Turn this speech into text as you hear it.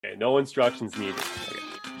Okay, no instructions needed. Okay.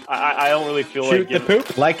 I don't really feel Shoot like the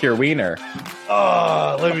poop like your wiener.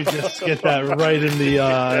 Oh, let me just get that right in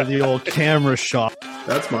the old camera shot.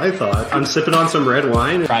 That's my thought. I'm sipping on some red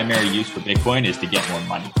wine. Primary use for Bitcoin is to get more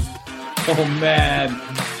money. Oh man,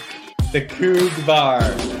 the Coog bar.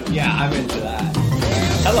 Yeah, I'm into that.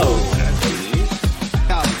 Hello,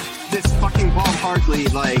 this fucking Bob Hartley,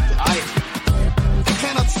 I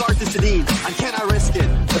cannot start this Sedin. I cannot risk it.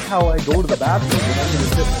 That's how I go to the bathroom when I'm in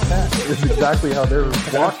the fifth tent. It's exactly how they're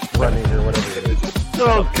walk running or whatever it is.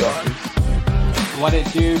 Oh god. what it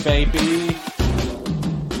do, baby?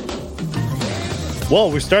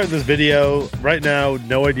 Well, we're starting this video right now.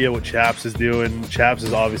 No idea what Chaps is doing. Chaps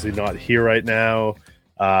is obviously not here right now.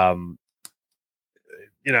 There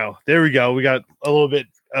we go. We got a little bit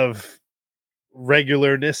of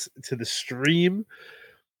regularness to the stream,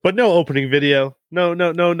 but no opening video. No,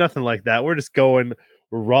 nothing like that. We're just going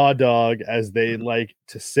raw dog, as they like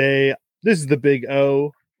to say. This is the Big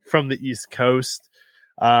O from the East Coast.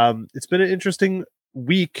 It's been an interesting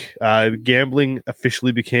week. Gambling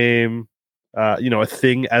officially became a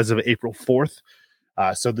thing as of April 4th.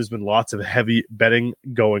 So there's been lots of heavy betting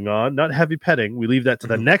going on. Not heavy petting. We leave that to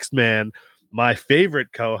the next man, my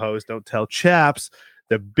favorite co-host, Don't Tell Chaps,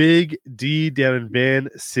 the Big D down in Van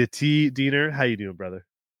City. Diener, how you doing, brother?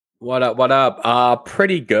 What up?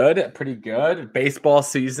 Pretty good. Baseball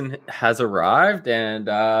season has arrived, and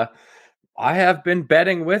I have been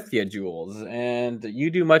betting with you, Jules, and you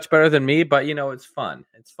do much better than me, but it's fun.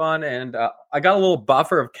 And I got a little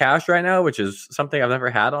buffer of cash right now, which is something I've never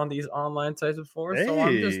had on these online sites before, so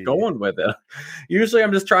I'm just going with it. Usually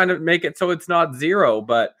I'm just trying to make it so it's not zero,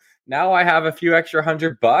 but now I have a few extra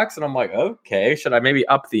 $100, and I'm like, okay, should I maybe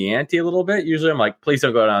up the ante a little bit? Usually I'm like, please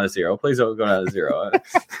don't go down to zero. Please don't go down to zero.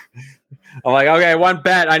 I'm like, okay, one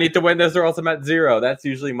bet. I need to win this or else I'm at zero. That's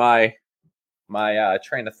usually my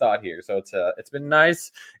train of thought here. So it's been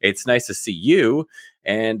nice. It's nice to see you.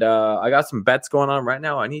 And I got some bets going on right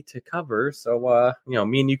now I need to cover. So,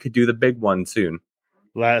 me and you could do the big one soon.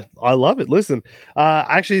 I love it. Listen,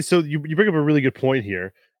 actually, so you bring up a really good point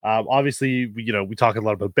here. Obviously, we talk a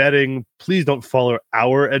lot about betting. Please don't follow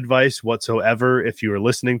our advice whatsoever. If you are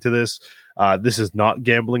listening to this, this is not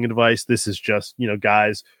gambling advice. This is just,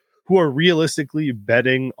 guys who are realistically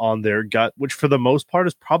betting on their gut, which for the most part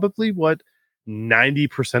is probably what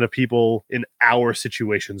 90% of people in our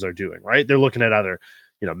situations are doing, right? They're looking at other,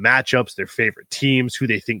 matchups, their favorite teams, who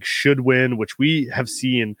they think should win, which we have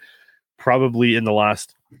seen probably in the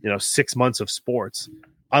last, 6 months of sports.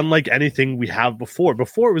 Unlike anything we have before.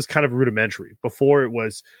 Before it was kind of rudimentary. Before it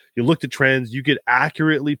was, you looked at trends, you could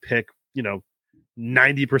accurately pick,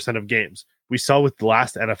 90% of games. We saw with the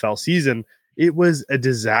last NFL season, it was a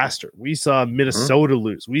disaster. We saw Minnesota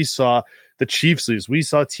lose. We saw the Chiefs lose. We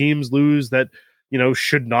saw teams lose that,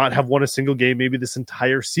 should not have won a single game maybe this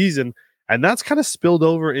entire season. And that's kind of spilled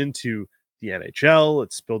over into the NHL.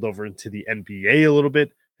 It's spilled over into the NBA a little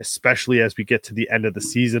bit, especially as we get to the end of the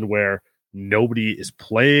season where nobody is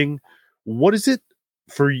playing. What is it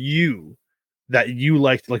for you that you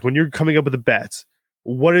like when you're coming up with the bets?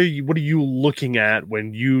 What are you looking at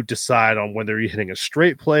when you decide on whether you're hitting a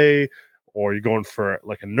straight play or you're going for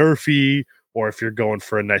like a nerfy, or if you're going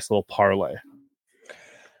for a nice little parlay?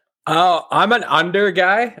 Oh, I'm an under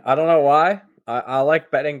guy. I don't know why. I like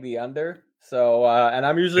betting the under. So, and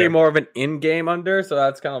I'm usually more of an in-game under. So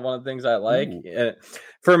that's kind of one of the things I like.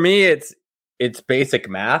 For me, it's basic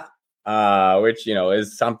math, which,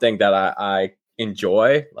 is something that I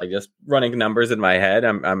enjoy, like just running numbers in my head.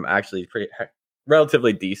 I'm actually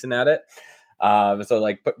relatively decent at it. So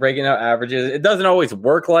like breaking out averages, it doesn't always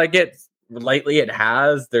work like it. Lately it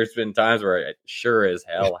has. There's been times where it sure as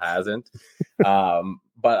hell hasn't.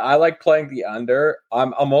 But I like playing the under.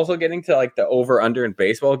 I'm also getting to like the over under in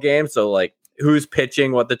baseball games. So like who's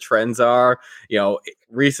pitching, what the trends are.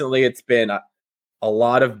 Recently it's been a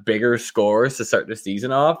lot of bigger scores to start the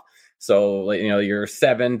season off. So like, your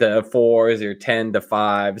 7-4s, your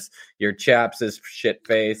 10-5s, your Chaps is shit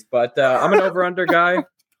face. But I'm an over under guy.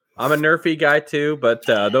 I'm a nerfy guy too. But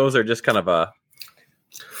those are just kind of a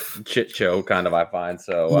shit show kind of, I find.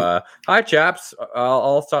 So hi Chaps,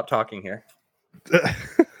 I'll stop talking here.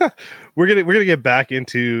 we're gonna get back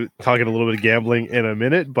into talking a little bit of gambling in a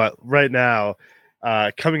minute, but right now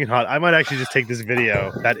coming in hot, I might actually just take this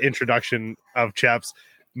video, that introduction of Chaps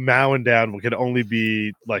mowing down what could only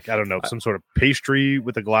be like, I don't know, some sort of pastry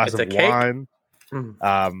with a glass of wine.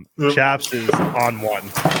 Chaps is on one.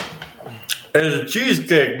 It's a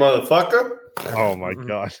cheesecake, motherfucker. Oh my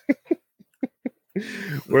god.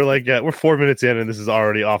 We're 4 minutes in and this is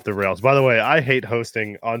already off the rails. By the way, I hate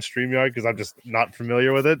hosting on StreamYard because I'm just not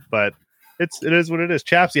familiar with it, but it is what it is.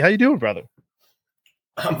 Chapsy, how you doing, brother?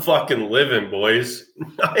 I'm fucking living, boys.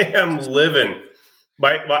 I am living.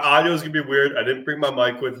 My audio is gonna be weird. I didn't bring my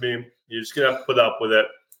mic with me. You're just gonna have to put up with it.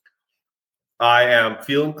 I am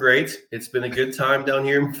feeling great. It's been a good time down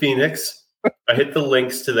here in Phoenix. I hit the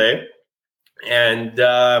links today, and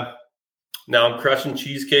now I'm crushing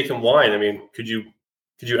cheesecake and wine. I mean, could you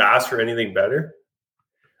ask for anything better?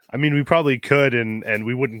 I mean, we probably could, and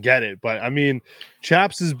we wouldn't get it. But I mean,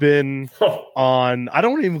 Chaps has been on. I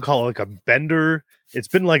don't even call it like a bender. It's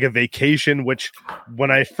been like a vacation, which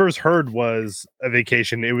when I first heard was a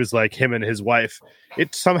vacation, it was like him and his wife.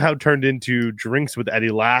 It somehow turned into drinks with Eddie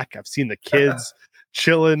Lack. I've seen the kids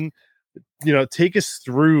chilling. Take us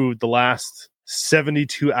through the last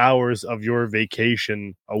 72 hours of your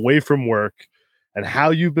vacation away from work and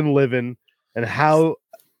how you've been living and how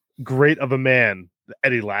great of a man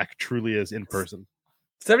Eddie Lack truly is in person.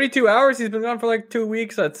 72 hours? He's been gone for like 2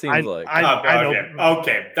 weeks, that seems like. I know.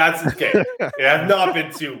 Okay, that's okay. It has not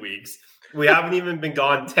been 2 weeks. We haven't even been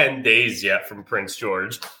gone 10 days yet from Prince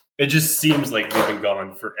George. It just seems like we've been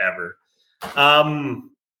gone forever.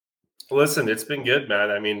 Listen, it's been good,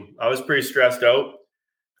 man. I mean, I was pretty stressed out.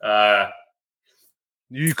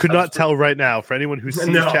 You could not tell right now. For anyone who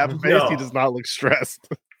sees Chap's face, he does not look stressed.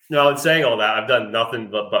 No, in saying all that, I've done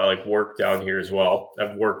nothing but like work down here as well.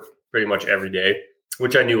 I've worked pretty much every day,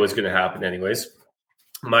 which I knew was going to happen anyways.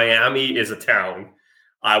 Miami is a town.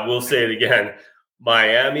 I will say it again.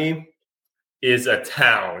 Miami is a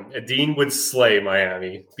town. Dean would slay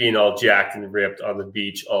Miami, being all jacked and ripped on the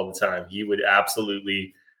beach all the time. He would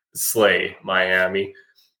absolutely slay Miami.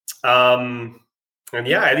 And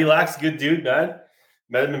yeah, Eddie Lack's a good dude, man.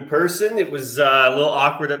 Met him in person. It was a little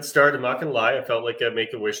awkward at the start. I'm not going to lie. I felt like a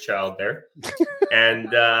Make-A-Wish child there.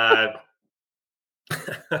 And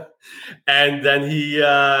and then he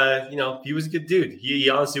was a good dude. He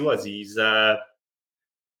honestly was. He's I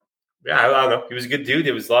don't know. He was a good dude.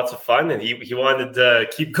 It was lots of fun, and he wanted to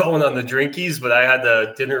keep going on the drinkies, but I had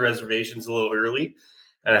the dinner reservations a little early,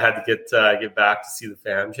 and I had to get back to see the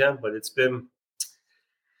Fam Jam. But it's been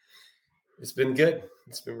good.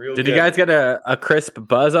 It's been real good. Did you guys get a crisp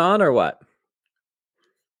buzz on or what?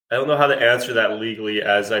 I don't know how to answer that legally,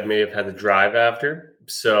 as I may have had to drive after.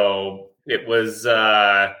 So it was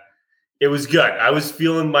good. I was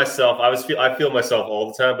feeling myself. I feel myself all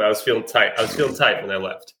the time, but I was feeling tight. I was feeling tight when I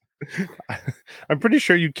left. I'm pretty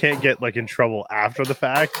sure you can't get like in trouble after the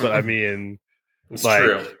fact, but I mean, it's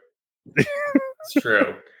true. It's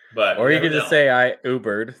true. But or you could just say I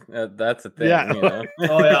Ubered. That's a thing. Yeah. Oh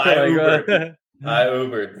yeah, I Ubered. I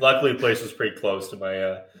Ubered. Luckily, the place was pretty close to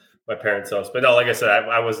my parents' house. But no, like I said,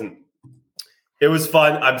 I wasn't. It was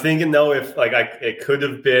fun. I'm thinking though, if like it could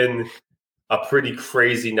have been a pretty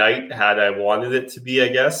crazy night had I wanted it to be, I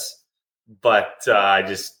guess. But I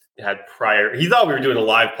just had prior. He thought we were doing a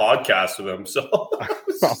live podcast with him, so I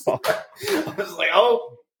was like,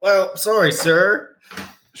 "Oh, well, sorry, sir."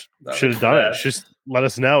 Should have done it. Just let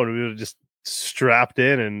us know, and we would have just strapped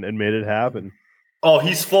in and made it happen. Oh,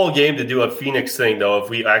 he's full game to do a Phoenix thing, though, if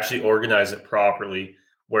we actually organize it properly,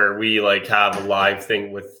 where we like have a live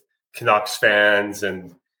thing with Canucks fans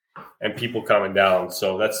and people coming down.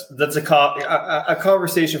 So that's a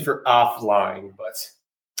conversation for offline, but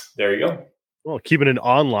there you go. Well, keeping it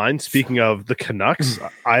online. Speaking of the Canucks,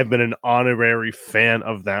 I've been an honorary fan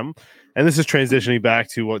of them. And this is transitioning back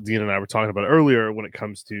to what Dean and I were talking about earlier when it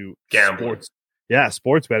comes to gambling. Sports. Yeah,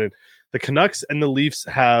 sports betting. The Canucks and the Leafs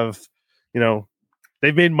have,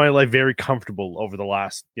 they've made my life very comfortable over the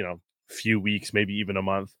last, few weeks, maybe even a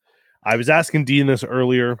month. I was asking Dean this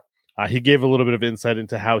earlier. He gave a little bit of insight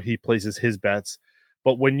into how he places his bets.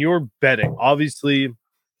 But when you're betting, obviously,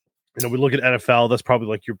 we look at NFL, that's probably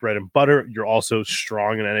like your bread and butter. You're also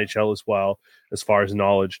strong in NHL as well, as far as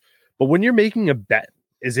knowledge. But when you're making a bet,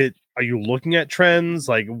 are you looking at trends?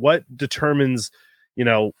 Like what determines,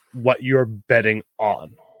 what you're betting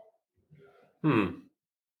on?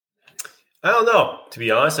 I don't know. To be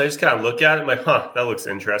honest, I just kind of look at it. I'm like, that looks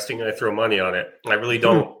interesting. And I throw money on it. I really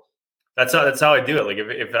don't. That's how I do it. Like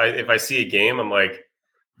if I see a game, I'm like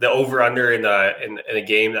the over under in a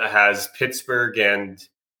game that has Pittsburgh and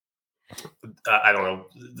I don't know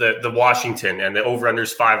the Washington and the over under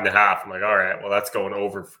is 5.5. I'm like, all right, well that's going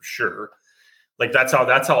over for sure. Like that's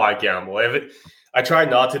how I gamble. I try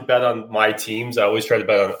not to bet on my teams. I always try to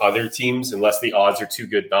bet on other teams unless the odds are too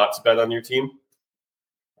good not to bet on your team.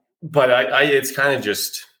 But it's kind of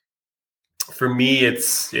just for me.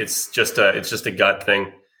 It's just a gut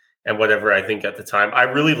thing, and whatever I think at the time. I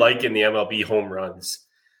really like in the MLB home runs.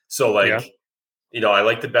 So I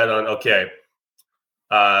like to bet on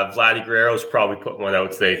Vladdy Guerrero's probably putting one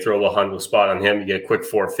out today. Throw a hundo spot on him, you get a quick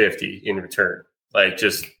 450 in return. Like,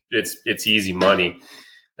 just it's easy money,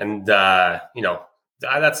 and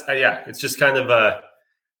it's just kind of a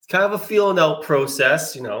feeling out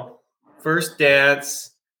process. First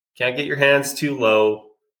dance, can't get your hands too low.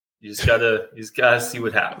 You just gotta see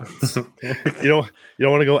what happens. You don't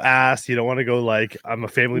want to go ass. You don't want to go like I'm a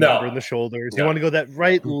family member in the shoulders. You want to go that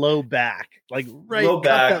right low back, like right low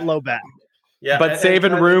back. that low back. Yeah, but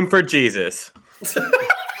saving room for Jesus.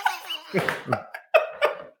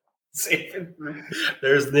 Saving room.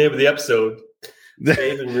 There's the name of the episode.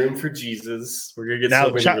 Saving room for Jesus. We're gonna get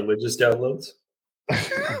so many religious downloads.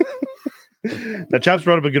 Now, Chaps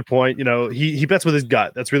brought up a good point. He bets with his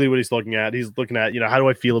gut. That's really what he's looking at. He's looking at, how do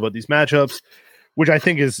I feel about these matchups, which I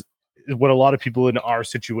think is what a lot of people in our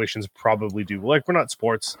situations probably do. Like, we're not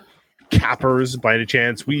sports cappers by any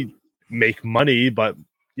chance. We make money, but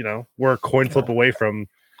we're a coin flip away from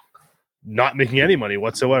not making any money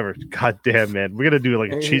whatsoever. God damn, man. We're going to do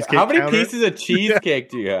like a cheesecake. How many pieces of cheesecake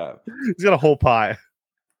do you have? He's got a whole pie.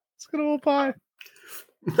 He's got a whole pie.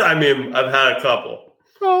 I mean, I've had a couple.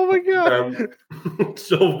 Oh my God.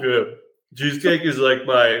 So good. Cheesecake is like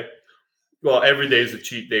every day is a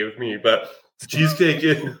cheat day with me, but cheesecake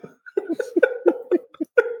is.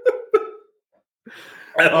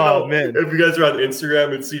 I don't know man. If you guys are on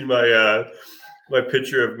Instagram and seen my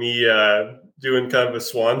picture of me doing kind of a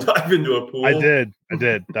swan dive into a pool. I did.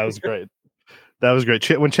 That was great. That was great.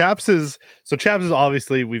 When Chaps is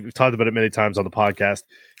obviously, we've talked about it many times on the podcast.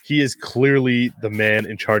 He is clearly the man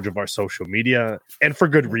in charge of our social media, and for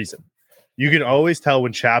good reason. You can always tell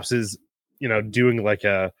when Chaps is, doing like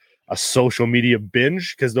a social media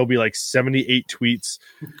binge, because there'll be like 78 tweets.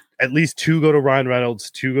 At least 2 go to Ryan Reynolds,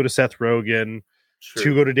 2 go to Seth Rogen,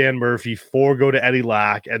 2 go to Dan Murphy, 4 go to Eddie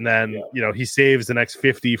Lack, and then he saves the next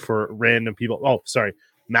 50 for random people. Oh, sorry,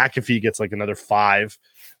 McAfee gets like another 5.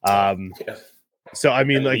 So I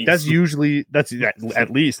mean, that's at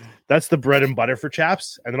least that's the bread and butter for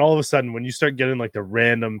Chaps. And then all of a sudden, when you start getting like the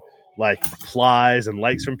random like replies and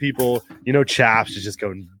likes from people, Chaps is just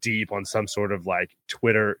going deep on some sort of like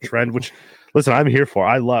Twitter trend. Which, listen, I'm here for.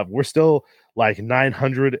 I love. We're still like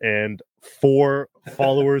 904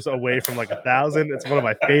 followers away from like 1,000. It's one of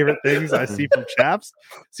my favorite things I see from Chaps.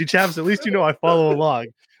 See, Chaps, at least I follow along.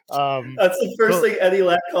 That's the first thing Eddie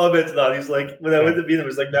Lack commented on. He's like, when I went to meet him, it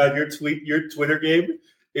was like, "Man, your Twitter game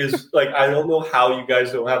is like, I don't know how you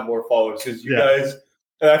guys don't have more followers, because you guys."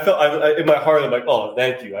 And I felt in my heart, I'm like, "Oh,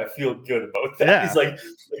 thank you. I feel good about that." Yeah. He's like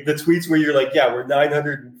the tweets where you're like, "Yeah, we're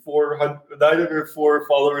 904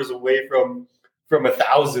 followers away from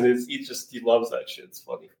 1,000." He loves that shit. It's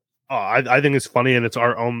funny. Oh, I think it's funny, and it's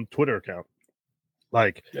our own Twitter account.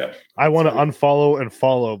 Like, I want to unfollow and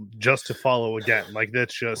follow just to follow again. Like,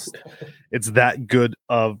 that's just, it's that good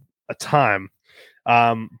of a time.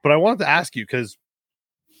 But I wanted to ask you, because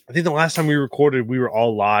I think the last time we recorded, we were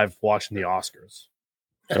all live watching the Oscars.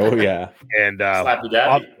 Oh, yeah. And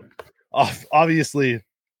obviously,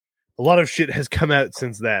 a lot of shit has come out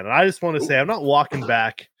since then. And I just want to say, I'm not walking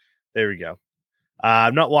back. There we go.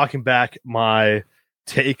 I'm not walking back my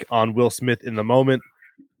take on Will Smith in the moment.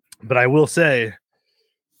 But I will say,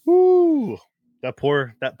 whoo, that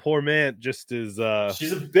poor man just is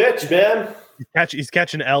she's a bitch, man. He's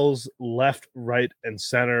catching L's left, right, and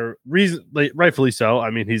center. Rightfully so. I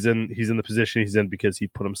mean, he's in the position he's in because he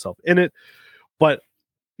put himself in it. But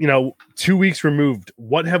 2 weeks removed,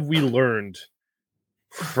 what have we learned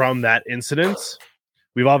from that incident?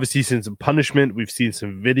 We've obviously seen some punishment. We've seen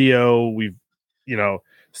some video. We've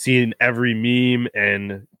seen every meme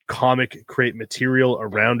and comic create material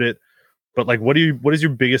around it. But what is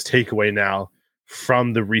your biggest takeaway now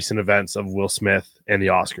from the recent events of Will Smith and the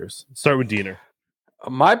Oscars? Start with Diener.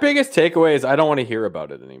 My biggest takeaway is I don't want to hear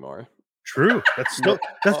about it anymore. True. That's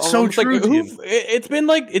so true. It's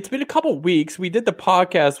been a couple weeks. We did the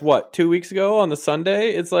podcast 2 weeks ago on the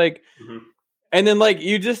Sunday. It's like, and then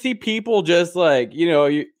you just see people just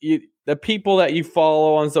the people that you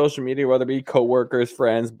follow on social media, whether it be coworkers,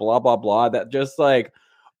 friends, blah blah blah, that just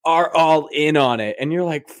are all in on it, and you're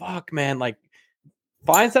like, fuck, man,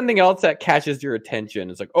 find something else that catches your attention.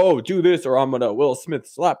 It's like, oh, do this or I'm gonna Will Smith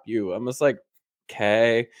slap you. I'm just like,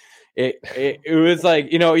 okay. It was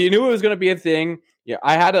you knew it was gonna be a thing. Yeah,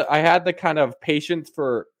 I had the kind of patience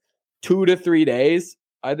for 2 to 3 days,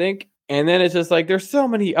 I think, and then it's just there's so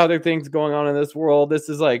many other things going on in this world. This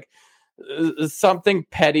is something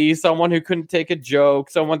petty, someone who couldn't take a joke,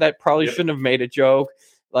 someone that probably shouldn't have made a joke.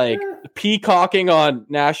 Peacocking on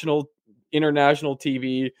international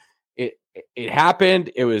TV. It happened.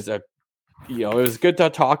 It was a it was good to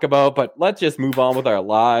talk about, but let's just move on with our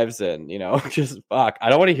lives and, just fuck. I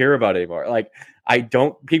don't want to hear about it anymore. Like,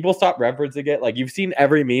 people stop referencing it. Like, you've seen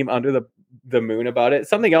every meme under the moon about it.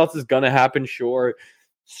 Something else is going to happen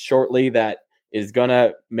shortly that is going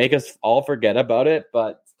to make us all forget about it.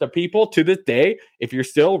 But the people to this day, if you're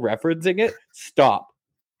still referencing it, stop.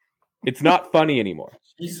 It's not funny anymore.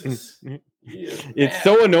 Jesus. It's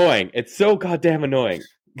so annoying. It's so goddamn annoying.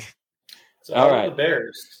 So all right. The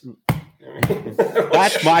Bears.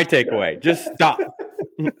 That's my takeaway. Just stop.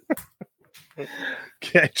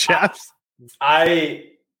 Okay, chaps. I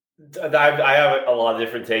have a lot of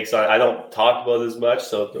different takes on it. I don't talk about it as much,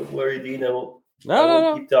 so don't worry, Dean. I won't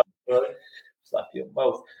keep talking about it. Slap you on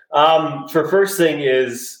both. For first thing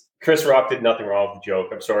is Chris Rock did nothing wrong with the joke.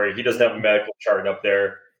 I'm sorry. He doesn't have a medical chart up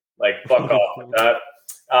there. Like, fuck off with that.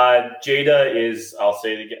 Jada is, I'll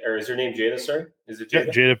say it again, or is her name Jada, sir? Is it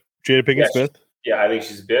Jada? Yeah, Jada Pinkett Smith. Yeah, I think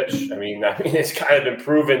she's a bitch. I mean, it's kind of been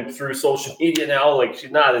proven through social media now. Like,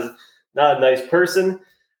 she's not a nice person.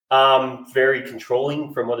 Very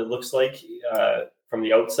controlling from what it looks like from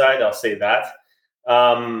the outside. I'll say that.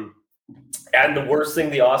 And the worst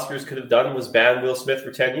thing the Oscars could have done was ban Will Smith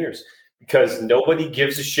for 10 years because nobody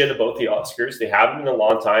gives a shit about the Oscars. They haven't in a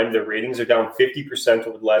long time. Their ratings are down 50%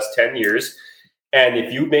 over the last 10 years. And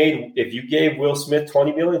if you gave Will Smith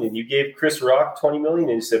 $20 million and you gave Chris Rock $20 million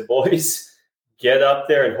and you said, boys, get up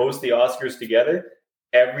there and host the Oscars together,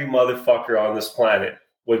 every motherfucker on this planet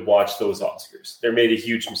would watch those Oscars. They made a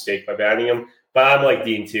huge mistake by banning him. But I'm like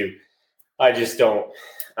Dean too. I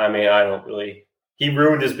don't really. He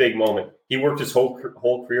ruined his big moment. He worked his whole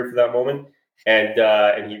career for that moment,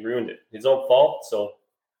 and he ruined it. His own fault. So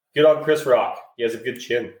good on Chris Rock. He has a good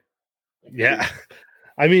chin. Yeah,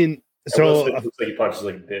 I mean, so it looks like he punches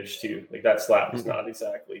like a bitch too. Like that slap is not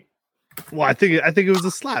exactly. Well, I think it was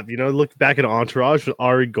a slap. Look back at Entourage with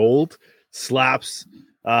Ari Gold slaps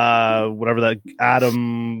whatever that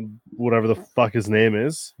Adam, whatever the fuck his name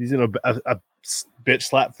is. He's in a bitch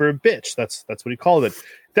slap for a bitch. That's what he called it.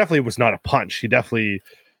 Definitely was not a punch. He definitely,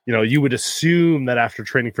 you would assume that after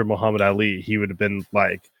training for Muhammad Ali, he would have been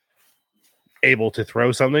like able to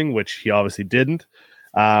throw something, which he obviously didn't.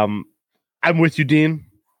 I'm with you, Dean.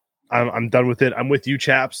 I'm done with it. I'm with you,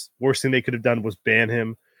 chaps. Worst thing they could have done was ban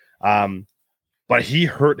him. But he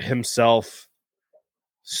hurt himself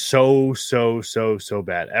so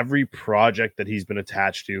bad. Every project that he's been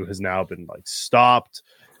attached to has now been like stopped.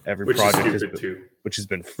 Every project which has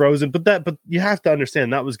been frozen. But you have to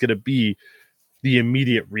understand that was going to be the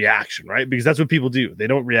immediate reaction, right? Because that's what people do. They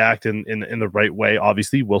don't react in the right way.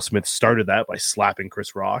 Obviously, Will Smith started that by slapping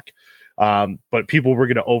Chris Rock. But people were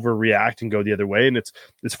going to overreact and go the other way. And it's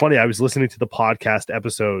funny. I was listening to the podcast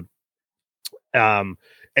episode,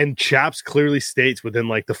 and Chaps clearly states within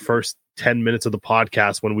like the first 10 minutes of the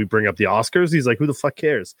podcast when we bring up the Oscars, he's like, who the fuck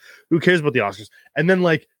cares? Who cares about the Oscars? And then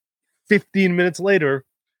like 15 minutes later,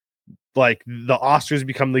 like the Oscars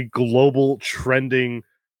become the global trending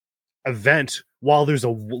event while there's a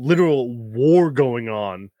literal war going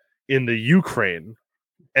on in the Ukraine.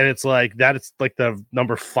 And it's like that. It's like the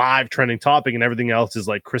number 5 trending topic, and everything else is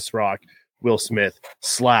like Chris Rock, Will Smith,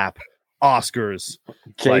 slap, Oscars,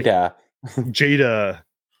 Jada,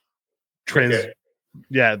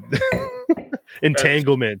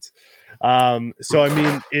 entanglement. So I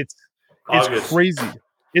mean, it's crazy.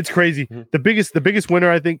 It's crazy. Mm-hmm. The biggest winner,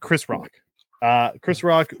 I think, Chris Rock. Chris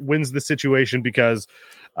Rock wins the situation because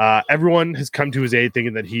everyone has come to his aid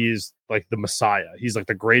thinking that he's like the Messiah. He's like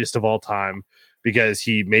the greatest of all time because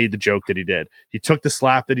he made the joke that he did. He took the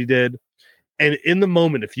slap that he did. And in the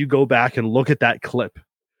moment, if you go back and look at that clip,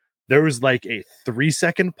 there was like a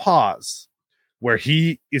 3-second pause where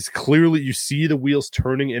he is clearly, you see the wheels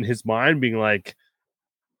turning in his mind, being like,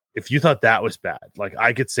 if you thought that was bad, like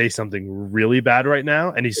I could say something really bad right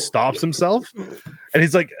now. And he stops himself and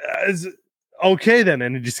he's like, okay, then.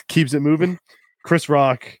 And he just keeps it moving. Chris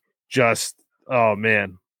Rock just, oh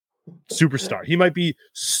man, superstar. He might be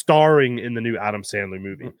starring in the new Adam Sandler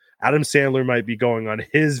movie. Adam Sandler might be going on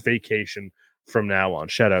his vacation from now on.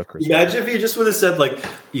 Shout out, Chris. Imagine if you just would have said, like,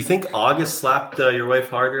 you think August slapped your wife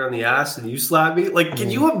harder on the ass and you slapped me? Like,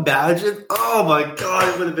 can you imagine? Oh my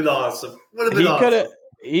God, it would have been awesome.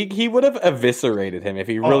 He would have eviscerated him if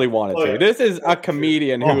he really wanted to. Yeah. This is a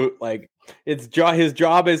comedian who, like, his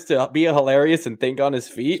job is to be hilarious and think on his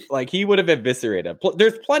feet. Like, he would have eviscerated.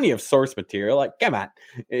 There's plenty of source material. Like, come on,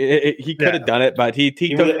 he could have done it, but he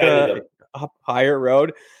took the higher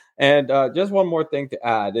road. And just one more thing to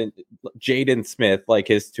add, and Jaden Smith, like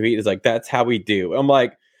his tweet is like, "That's how we do." I'm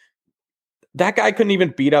like, that guy couldn't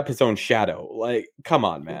even beat up his own shadow. Like, come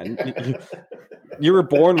on, man. You were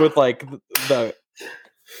born with like the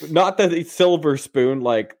not the silver spoon,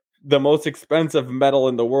 like the most expensive metal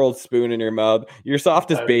in the world spoon in your mouth. You're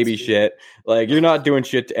soft as baby shit. Like you're not doing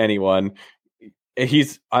shit to anyone. He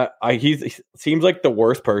seems like the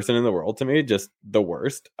worst person in the world to me, just the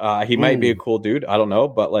worst. He might be a cool dude, I don't know,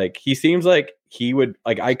 but like he seems like he would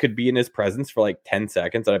like I could be in his presence for like 10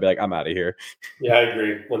 seconds and I'd be like, I'm out of here. Yeah, I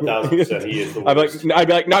agree. 1000%. He is the worst. I'd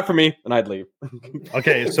be like, not for me, and I'd leave.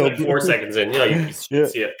 Okay, so like 4 seconds in, you can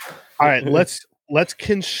see it. All right, let's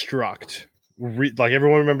construct. Like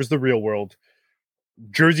everyone remembers the Real World,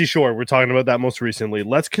 Jersey Shore. We're talking about that most recently.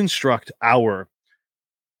 Let's construct our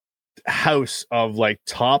house of like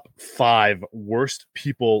top 5 worst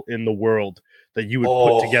people in the world that you would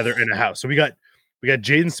put together in a house. So we got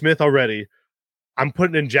Jaden Smith already. I'm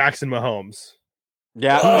putting in Jackson Mahomes.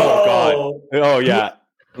 Yeah. Oh God. Oh yeah.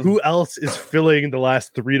 Who else is filling the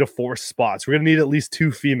last 3 to 4 spots? We're gonna need at least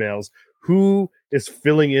 2 females. Who is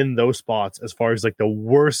filling in those spots as far as like the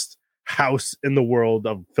worst house in the world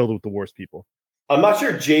filled with the worst people? I'm not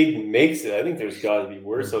sure Jaden makes it. I think there's got to be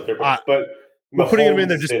worse out there, but we're putting him in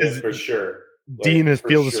there just because for sure. Dean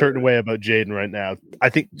feels a certain way about Jaden right now. I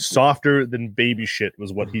think softer than baby shit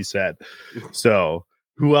was what he said. So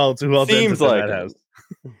who else? Who else seems like that house?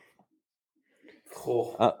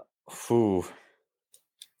 Cool.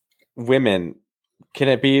 Women. Can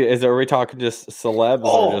it be? Are we talking just celebs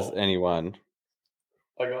or just anyone?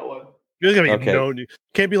 I got one. You're gonna be known. You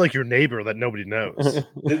can't be like your neighbor that nobody knows.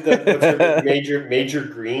 What's her Major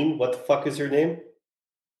Green? What the fuck is her name?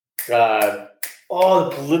 The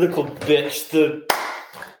political bitch.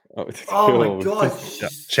 My god!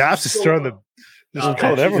 Chaps is throwing the. Just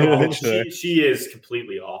calling everyone a bitch today. She is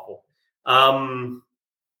completely awful. Oh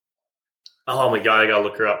my god! I gotta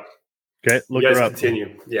look her up. Okay, look her up.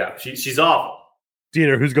 Continue. Yeah, she's awful.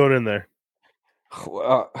 Dieter, who's going in there?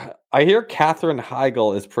 I hear Katherine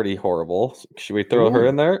Heigl is pretty horrible. Should we throw her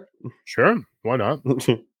in there? Sure, why not?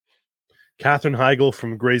 Katherine Heigl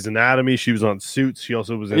from Grey's Anatomy. She was on Suits. She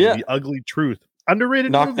also was in The Ugly Truth.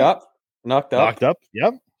 Underrated Knocked movie. Knocked Up.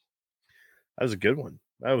 Yep. That was a good one.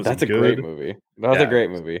 That's a great movie. That was a great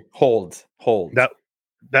movie. Hold.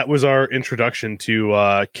 That was our introduction to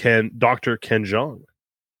Dr. Ken Jeong.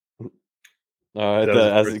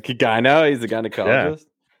 As a gyno, he's a gynecologist. Yeah.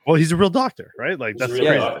 Well, he's a real doctor, right? Like that's crazy.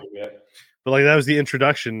 Doctor, yeah. But like that was the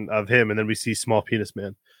introduction of him, and then we see Small Penis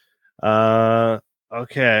Man.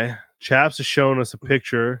 Okay. Chaps is showing us a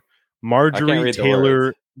picture. Marjorie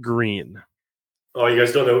Taylor Greene. Oh, you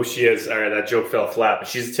guys don't know who she is. All right, that joke fell flat, but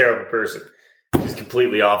she's a terrible person. She's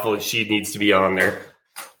completely awful, and she needs to be on there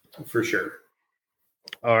for sure.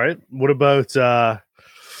 All right. What about?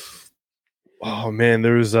 Oh man,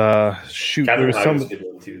 there was Katherine Heigl's good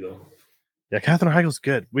one too, though. Yeah, Katherine Heigl's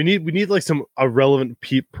good. We need like a relevant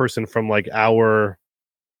person from like our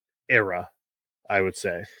era, I would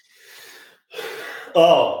say.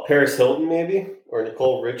 Oh, Paris Hilton maybe, or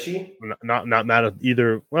Nicole Richie. Not mad at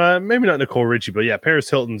either. Maybe not Nicole Richie, but yeah, Paris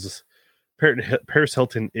Hilton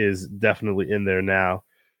is definitely in there now.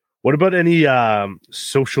 What about any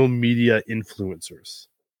social media influencers?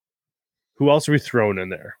 Who else are we throwing in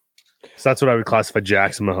there? So that's what I would classify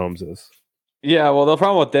Jackson Mahomes as. Yeah, well, the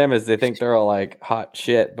problem with them is they think they're all like hot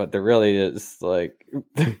shit, but they're really just like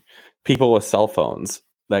people with cell phones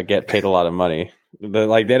that get paid a lot of money.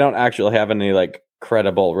 They don't actually have any like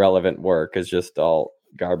credible, relevant work. It's just all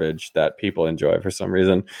garbage that people enjoy for some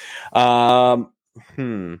reason. Oh,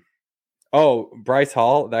 Bryce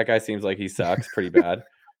Hall. That guy seems like he sucks pretty bad.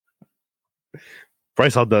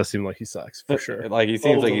 Bryce Hall does seem like he sucks for sure. Like he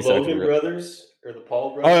seems like he sucks. Logan brothers or the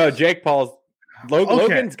Paul brothers. Oh no, Jake Paul's.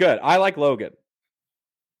 Logan's good. I like Logan.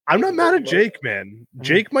 I'm not mad at Jake, man.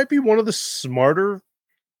 Jake might be one of the smarter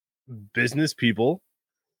business people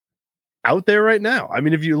out there right now. I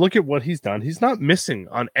mean, if you look at what he's done, he's not missing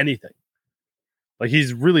on anything. Like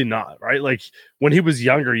he's really not, right? Like when he was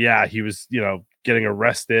younger, yeah, he was, getting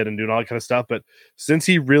arrested and doing all that kind of stuff. But since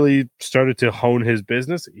he really started to hone his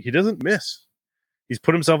business, he doesn't miss. He's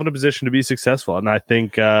put himself in a position to be successful. And I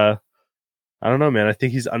think, I don't know, man. I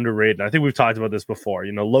think he's underrated. I think we've talked about this before.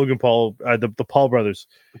 Logan Paul, the Paul brothers,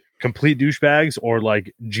 complete douchebags or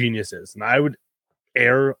like geniuses. And I would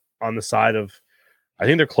err on the side of, I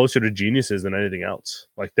think they're closer to geniuses than anything else.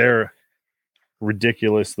 Like they're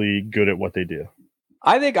ridiculously good at what they do.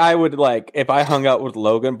 I think I would if I hung out with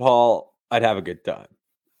Logan Paul, I'd have a good time.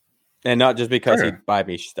 And not just because he'd buy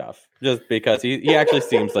me stuff, just because he actually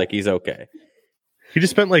seems like he's okay. He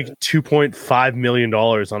just spent like $2.5 million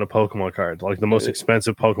on a Pokemon card, like the most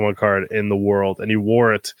expensive Pokemon card in the world. And he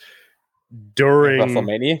wore it during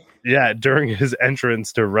WrestleMania. Yeah, during his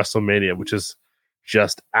entrance to WrestleMania, which is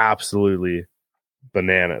just absolutely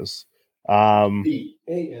bananas. Yes.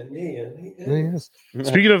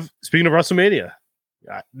 Speaking of WrestleMania,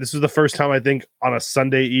 this was the first time I think on a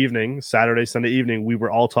Sunday Sunday evening, we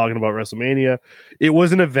were all talking about WrestleMania. It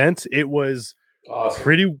was an event. It was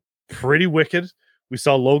Awesome. pretty wicked. We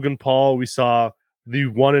saw Logan Paul. We saw the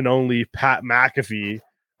one and only Pat McAfee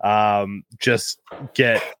just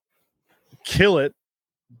kill it,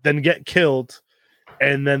 then get killed,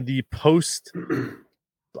 and then the post,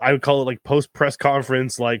 I would call it like post press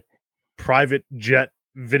conference, like private jet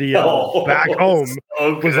video back home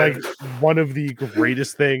was like one of the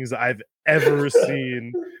greatest things I've ever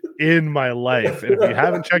seen in my life. And if you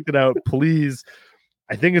haven't checked it out, please,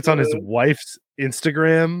 I think it's on his wife's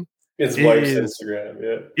Instagram. Instagram,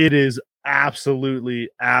 yeah. It is absolutely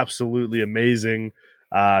amazing.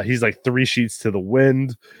 He's like 3 sheets to the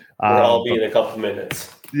wind. I'll be in a couple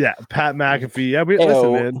minutes. Yeah, Pat McAfee. Yeah,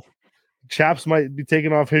 listen, man. Chaps might be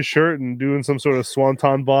taking off his shirt and doing some sort of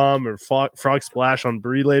swanton bomb or frog splash on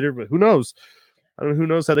Brie later, but who knows? I don't know who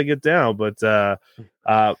knows how to get down. But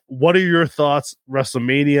what are your thoughts,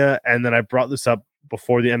 WrestleMania? And then I brought this up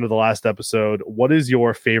before the end of the last episode. What is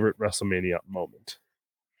your favorite WrestleMania moment?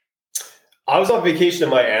 I was on vacation in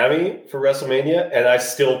Miami for WrestleMania, and I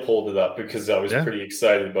still pulled it up because I was pretty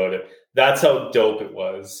excited about it. That's how dope it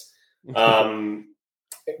was.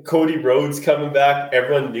 Cody Rhodes coming back.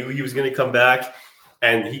 Everyone knew he was going to come back,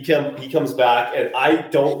 and he comes back. And I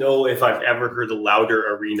don't know if I've ever heard a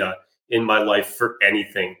louder arena in my life for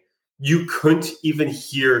anything. You couldn't even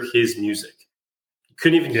hear his music. You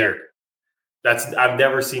couldn't even hear it. I've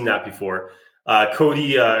never seen that before.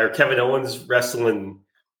 Cody or Kevin Owens wrestling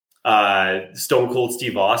Stone Cold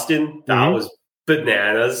Steve Austin. That was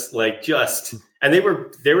bananas. Like and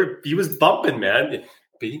he was bumping, man.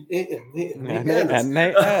 And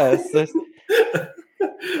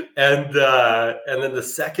then the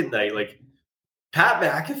second night, like Pat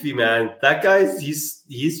McAfee, man, that guy's he's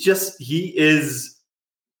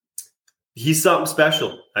something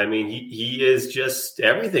special. I mean, he is just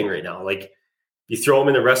everything right now. Like you throw him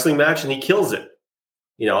in a wrestling match and he kills it.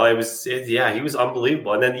 You know, he was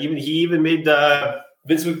unbelievable. And then he even made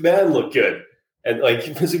Vince McMahon look good. And like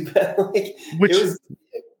Vince McMahon,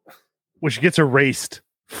 which gets erased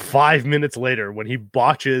 5 minutes later when he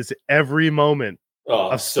botches every moment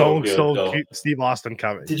of Stone Cold Steve Austin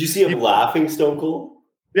coming. Did you see him laughing, Stone Cold?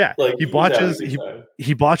 Yeah, like he botches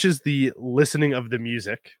the listening of the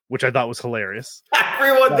music, which I thought was hilarious.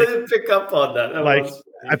 Everyone didn't pick up on that. I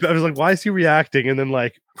was like, why is he reacting? And then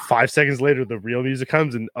like 5 seconds later, the real music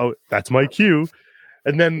comes and that's my cue.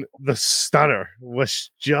 And then the stunner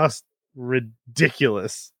was just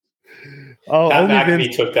ridiculous. Pat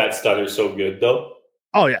McAfee took that stunner so good though.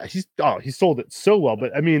 Oh yeah, he sold it so well.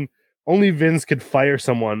 But I mean, only Vince could fire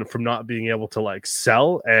someone from not being able to like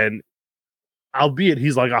sell, and albeit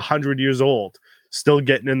he's like 100 years old, still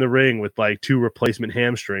getting in the ring with like 2 replacement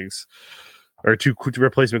hamstrings or 2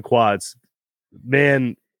 replacement quads.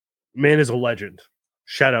 Man is a legend.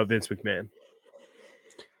 Shout out Vince McMahon.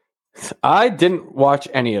 I didn't watch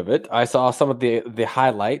any of it. I saw some of the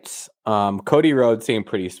highlights. Cody Rhodes seemed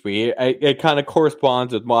pretty sweet. It kind of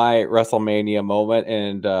corresponds with my WrestleMania moment.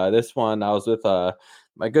 And this one, I was with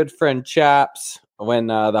my good friend Chaps when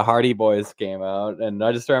the Hardy Boys came out. And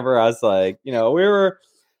I just remember I was like, you know, we were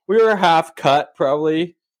half cut,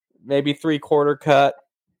 probably maybe 3/4 cut,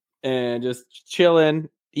 and just chilling,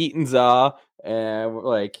 eating za. And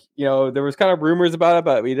like, you know, there was kind of rumors about it,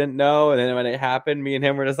 but we didn't know. And then when it happened, me and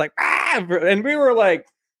him were just like, and we were like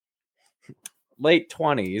late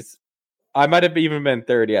 20s. I might have even been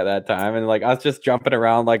 30 at that time. And like, I was just jumping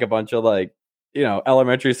around like a bunch of like, you know,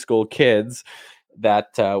 elementary school kids that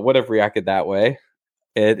would have reacted that way.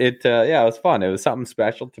 It was fun. It was something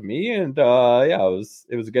special to me. And it was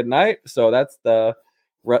a good night. So that's the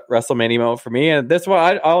WrestleMania moment for me. And this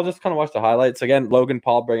one, I'll just kind of watch the highlights again. Logan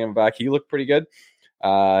Paul bringing him back. He looked pretty good.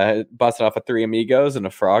 Busted off 3 Amigos and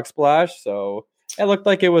a frog splash. So it looked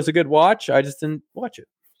like it was a good watch. I just didn't watch it.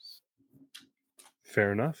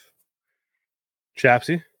 Fair enough.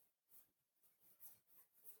 Chapsy?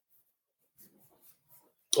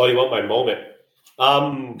 Oh, you want my moment? I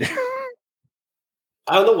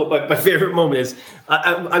don't know what my favorite moment is.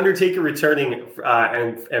 Undertaker returning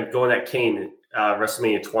and going at Kane.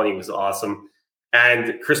 WrestleMania 20 was awesome.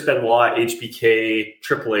 And Chris Benoit, HBK,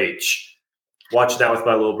 Triple H. Watching that with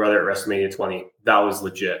my little brother at WrestleMania 20. That was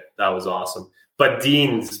legit. That was awesome. But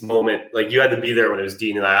Dean's moment, like you had to be there when it was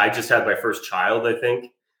Dean and I. I just had my first child, I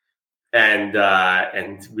think.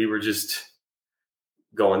 And we were just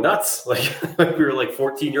going nuts. Like we were like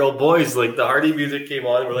 14-year-old boys. Like the Hardy music came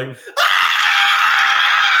on. And we're like, ah!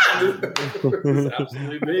 It was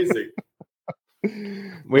absolutely amazing.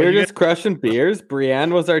 We were just crushing beers.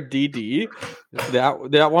 Brienne was our DD.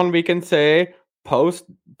 That one we can say post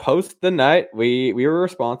the night we were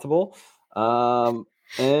responsible. And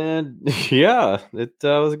yeah, it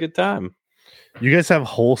was a good time. You guys have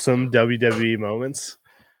wholesome WWE moments.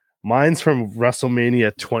 Mine's from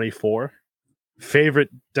WrestleMania 24. Favorite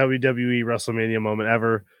WWE WrestleMania moment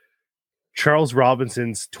ever. Charles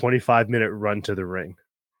Robinson's 25-minute run to the ring.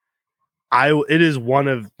 It is one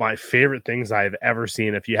of my favorite things I've ever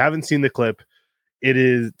seen. If you haven't seen the clip,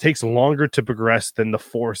 it takes longer to progress than the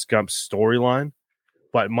Forrest Gump storyline.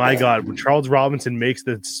 But my God, when Charles Robinson makes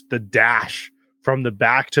the dash from the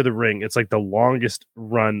back to the ring, it's like the longest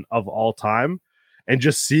run of all time. And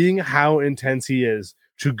just seeing how intense he is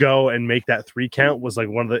to go and make that 3 count was like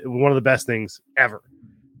one of the best things ever.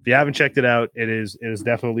 If you haven't checked it out, it is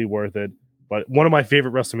definitely worth it. But one of my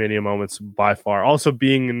favorite WrestleMania moments by far. Also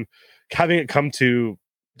having it come to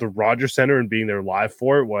the Rogers Center and being there live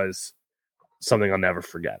for it was something I'll never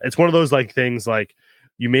forget. It's one of those like things like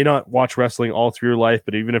you may not watch wrestling all through your life,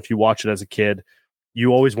 but even if you watch it as a kid,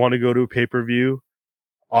 you always want to go to a pay-per-view.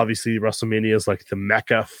 Obviously, WrestleMania is like the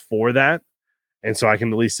mecca for that. And so I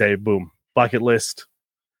can at least say, boom, bucket list.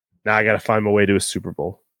 Now I got to find my way to a Super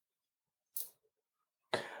Bowl.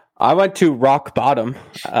 I went to Rock Bottom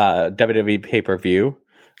WWE pay-per-view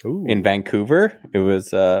in Vancouver. It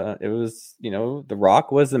was The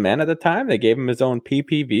Rock was the man at the time. They gave him his own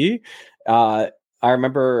PPV. I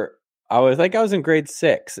remember I was in grade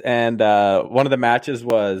 6, and one of the matches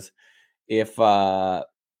was if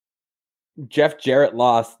Jeff Jarrett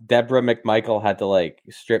lost, Deborah McMichael had to like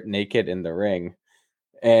strip naked in the ring.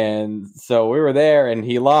 And so we were there and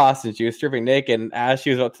he lost and she was stripping naked. And as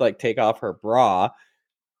she was about to like take off her bra,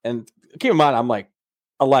 and keep in mind, I'm like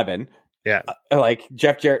 11. Yeah. Like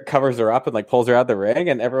Jeff Jarrett covers her up and like pulls her out of the ring,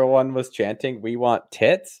 and everyone was chanting, "We want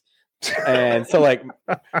tits." And so like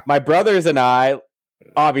my brothers and I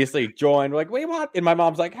obviously joined, like, "We want," and my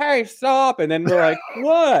mom's like, "Hey, stop." And then we're like,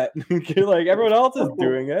 "What?" Like everyone else is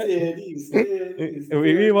doing it.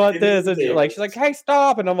 We want this. And she's like, "Hey,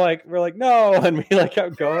 stop." And we're like, "No." And we like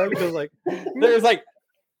kept going because like there's like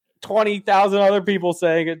 20,000 other people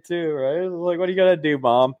saying it too, right? Like, what are you gonna do,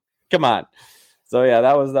 Mom? Come on. So yeah,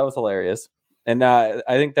 that was hilarious. And I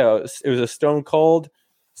think that it was a Stone Cold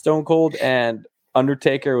and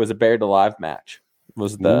Undertaker was a Buried Alive match.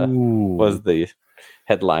 Was the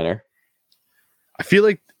headliner. I feel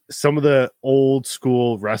like some of the old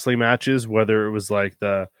school wrestling matches, whether it was like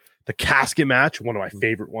the casket match, one of my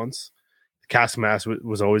favorite ones. The casket match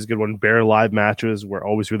was always a good one. Buried Alive matches were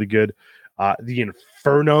always really good. The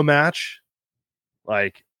Inferno match,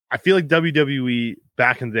 like I feel like WWE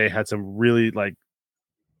back in the day had some really like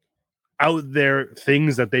out there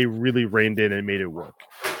things that they really reined in and made it work.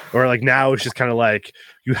 Or like now it's just kind of like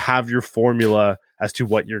you have your formula as to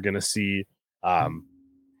what you're going to see.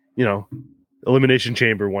 Elimination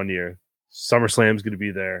Chamber one year, SummerSlam's going to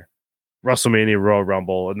be there, WrestleMania, Royal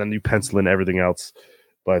Rumble, and then you pencil in everything else.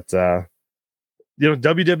 But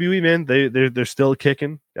WWE, man, they're still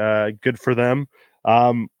kicking. Good for them.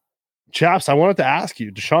 Chaps, I wanted to ask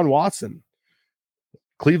you, Deshaun Watson,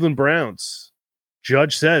 Cleveland Browns.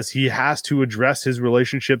 Judge says he has to address his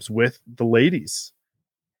relationships with the ladies.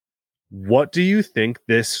 What do you think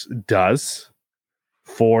this does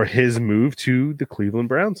for his move to the Cleveland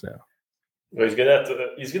Browns now? Well, he's gonna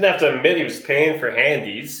have to admit he was paying for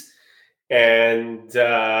handies, and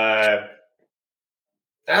I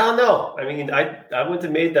don't know. I mean, I wouldn't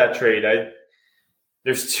have made that trade.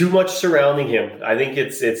 There's too much surrounding him. I think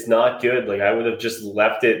it's not good. Like I would have just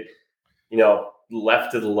left it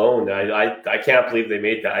alone. I can't believe they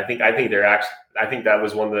made that. I think that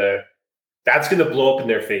was that's going to blow up in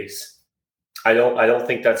their face. I don't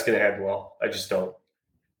think that's going to end well. I just don't.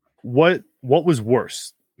 What was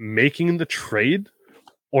worse, making the trade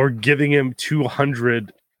or giving him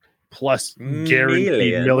 $200+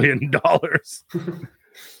 guaranteed $1 million?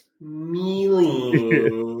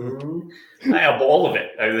 Million. I have all of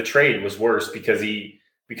it. I mean, the trade was worse because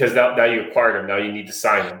now you acquired him. Now you need to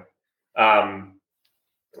sign him. I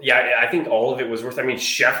think all of it was worse. I mean,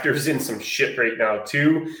 Schefter's in some shit right now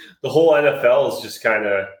too. The whole NFL is just kind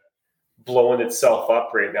of blowing itself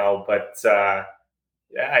up right now. But I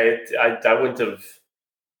wouldn't have.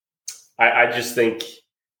 I just think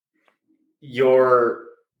you're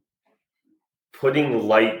putting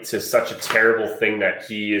light to such a terrible thing that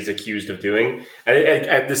he is accused of doing.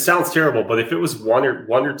 And this sounds terrible, but if it was one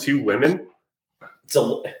or two women, it's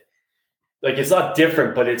not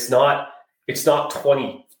different, but it's not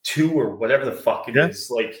 22 or whatever the fuck it is.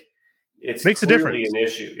 Like it makes clearly a difference. An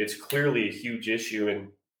issue. It's clearly a huge issue. And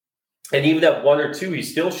And even at 1 or 2, he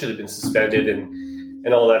still should have been suspended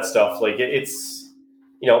and all that stuff. Like it's,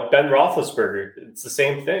 Ben Roethlisberger, it's the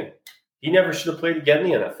same thing. He never should have played again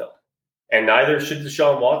in the NFL, and neither should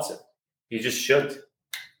Deshaun Watson. He just shouldn't.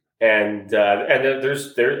 And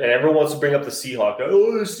everyone wants to bring up the Seahawk.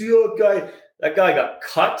 Oh, the Seahawk guy. That guy got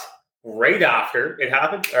cut right after it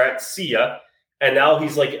happened. All right, see ya. And now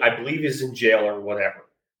he's like, I believe he's in jail or whatever.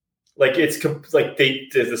 Like it's like the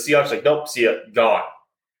Seahawks like, nope, see ya, gone.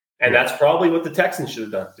 And that's probably what the Texans should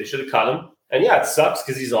have done. They should have cut him. And yeah, it sucks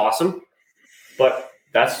because he's awesome. But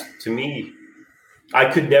that's, to me, I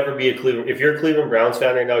could never be a Cleveland. If you're a Cleveland Browns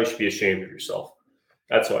fan right now, you should be ashamed of yourself.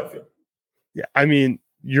 That's how I feel. Yeah, I mean,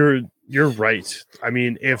 you're right. I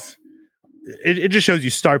mean, if it just shows you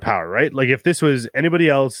star power, right? Like if this was anybody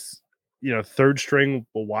else, third string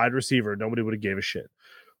wide receiver, nobody would have gave a shit.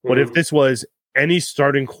 But if this was any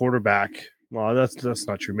starting quarterback, well, that's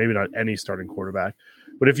not true. Maybe not any starting quarterback.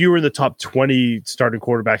 But if you were in the top 20 starting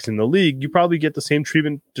quarterbacks in the league, you probably get the same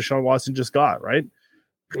treatment Deshaun Watson just got, right?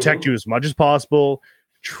 Protect you as much as possible,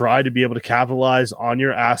 try to be able to capitalize on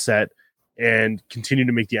your asset, and continue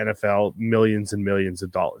to make the NFL millions and millions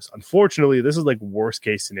of dollars. Unfortunately, this is like worst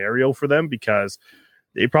case scenario for them because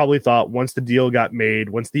they probably thought once the deal got made,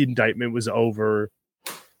 once the indictment was over,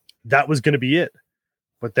 that was going to be it.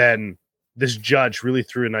 But then this judge really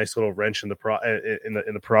threw a nice little wrench in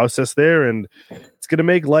the process there, and it's going to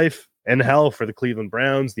make life and hell for the Cleveland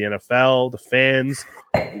Browns, the NFL, the fans.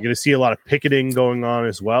 You're going to see a lot of picketing going on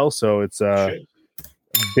as well, so it's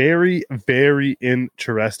very, very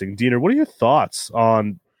interesting. Diener, what are your thoughts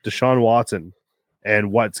on Deshaun Watson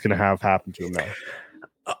and what's going to have happen to him now?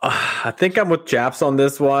 I think I'm with Japs on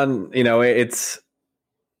this one.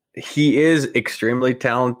 He is extremely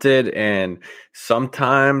talented, and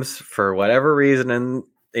sometimes for whatever reason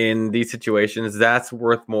in these situations, that's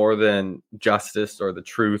worth more than justice or the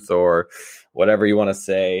truth or whatever you want to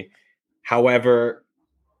say. However,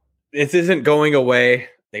 this isn't going away.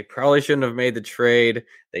 They probably shouldn't have made the trade.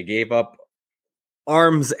 They gave up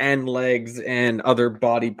arms and legs and other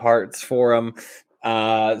body parts for him.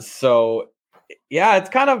 So yeah, it's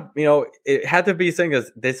kind of, it had to be saying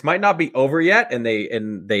this might not be over yet. And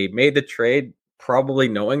they made the trade probably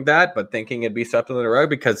knowing that, but thinking it'd be swept under the rug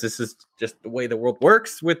because this is just the way the world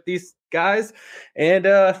works with these guys. And,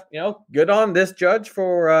 good on this judge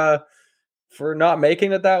for not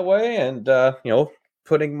making it that way. And,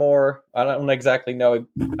 putting more, I don't exactly know.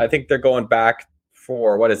 I think they're going back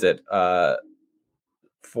for, what is it?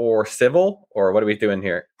 For civil, or what are we doing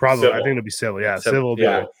here? Probably, civil. I think it'll be civil. Yeah, civil.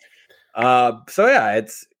 Yeah. So yeah,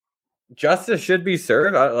 it's justice should be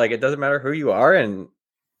served. Like it doesn't matter who you are, and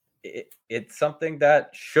it's something that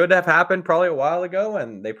should have happened probably a while ago,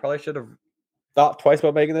 and they probably should have thought twice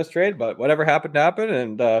about making this trade. But whatever happened,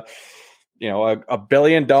 and a $1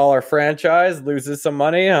 billion franchise loses some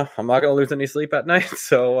money. I'm not going to lose any sleep at night,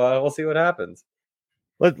 so we'll see what happens.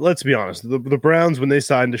 Let's be honest. The Browns, when they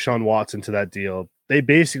signed Deshaun Watson to that deal, they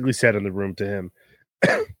basically said in the room to him,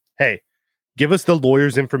 "Hey, give us the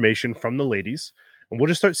lawyer's information from the ladies, and we'll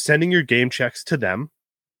just start sending your game checks to them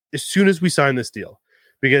as soon as we sign this deal,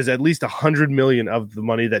 because at least $100 million of the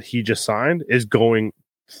money that he just signed is going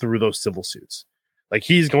through those civil suits. Like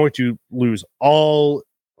he's going to lose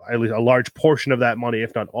at least a large portion of that money,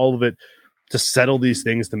 if not all of it, to settle these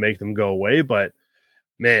things to make them go away. But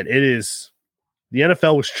man, the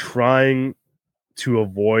NFL was trying to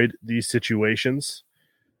avoid these situations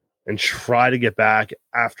and try to get back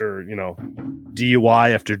after,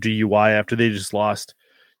 DUI after DUI after they just lost,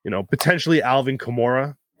 potentially Alvin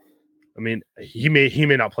Kamara. I mean, he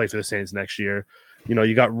may not play for the Saints next year.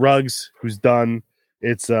 You got Ruggs, who's done.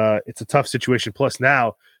 It's a tough situation. Plus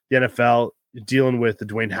now the NFL dealing with the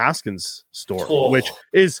Dwayne Haskins story, which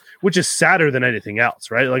is sadder than anything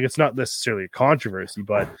else, right? Like it's not necessarily a controversy,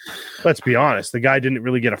 but let's be honest, the guy didn't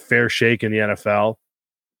really get a fair shake in the NFL.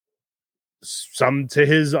 Some to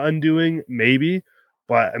his undoing, maybe,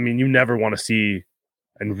 but I mean, you never want to see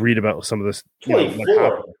and read about some of this. What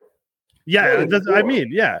happened. Yeah, I mean,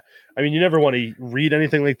 you never want to read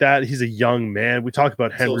anything like that. He's a young man. We talk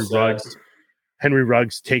about Henry Ruggs. Henry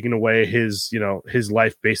Ruggs taking away his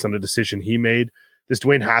life based on the decision he made. This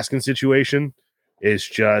Dwayne Haskins situation is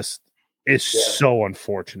so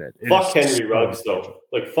unfortunate. Fuck Henry Ruggs though.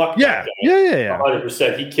 Like fuck. Yeah.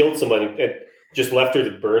 100%. He killed somebody and just left her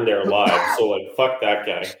to burn there alive. So like fuck that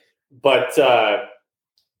guy. But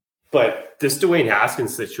this Dwayne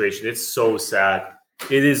Haskins situation, it's so sad.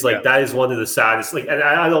 It is like that is one of the saddest. Like, and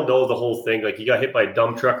I don't know the whole thing. Like he got hit by a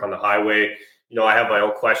dump truck on the highway. I have my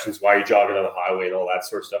own questions. Why are you jogging on the highway and all that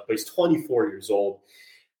sort of stuff? But he's 24 years old.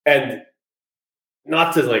 And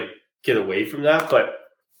not to like get away from that, but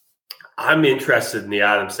I'm interested in the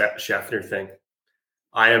Adam Schefter thing.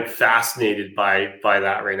 I am fascinated by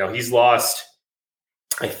that right now. He's lost,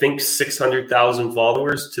 I think, 600,000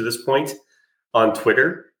 followers to this point on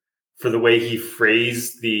Twitter for the way he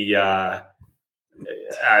phrased the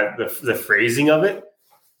phrasing of it,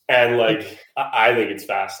 and like I think it's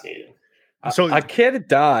fascinating. So a kid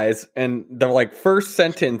dies, and the like first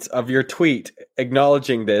sentence of your tweet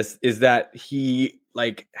acknowledging this is that he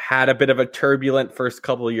like had a bit of a turbulent first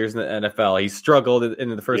couple of years in the NFL. He struggled in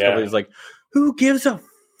the first couple of years. Like, who gives a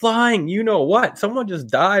flying? You know what? Someone just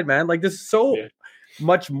died, man. Like, this is so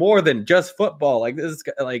much more than just football. Like, this,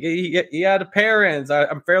 like he had parents.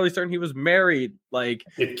 I'm fairly certain he was married. Like,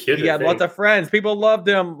 he had lots of friends. People loved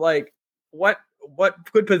him. Like, what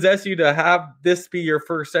could possess you to have this be your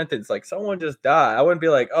first sentence? Like, someone just died. I wouldn't be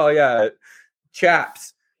like, oh yeah,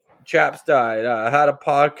 Chaps died. Had a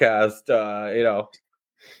podcast.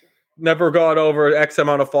 Never got over X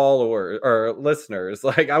amount of followers or listeners.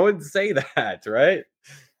 Like, I wouldn't say that, right?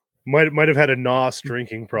 Might have had a NOS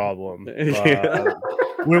drinking problem.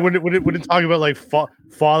 When talking about like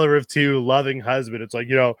father of two, loving husband, it's like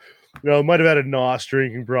might have had a NOS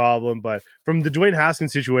drinking problem. But from the Dwayne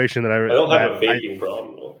Haskins situation that I don't have a vaping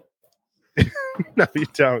problem though. No, you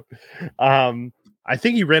don't. I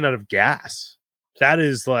think he ran out of gas. That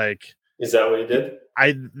is like. Is that what he did?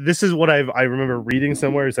 This is what I remember reading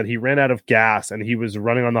somewhere, is that he ran out of gas and he was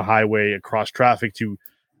running on the highway across traffic to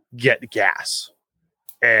get gas.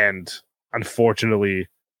 And unfortunately,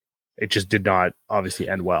 it just did not obviously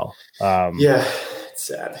end well. It's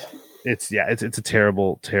sad. It's a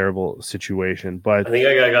terrible, terrible situation. But I think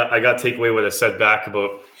I got to take away what I said back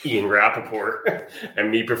about Ian Rappaport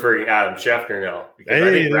and me preferring Adam Schefter now. Hey,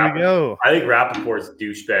 there you go. I think Rappaport's a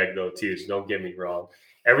douchebag though too. So don't get me wrong.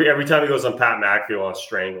 Every time he goes on Pat McAfee, I want to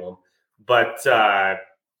strangle him. But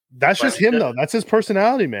that's just him though. That's his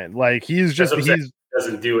personality, man. Like he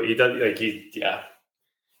doesn't do it. He does like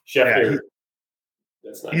Schefter.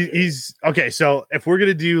 That's not he's okay. So if we're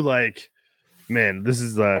gonna do like, man, this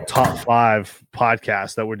is the top 5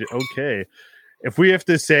 podcast that we're doing. Okay, if we have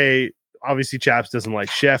to say, obviously, Chaps doesn't like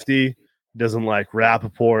Shefty, doesn't like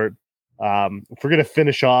Rappaport. If we're gonna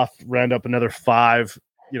finish off, round up another 5,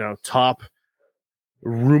 top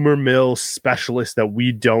rumor mill specialists that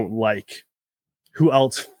we don't like, who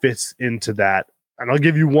else fits into that? And I'll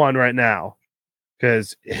give you one right now,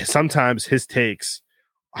 because sometimes his takes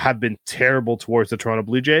have been terrible towards the Toronto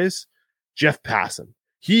Blue Jays. Jeff Passan.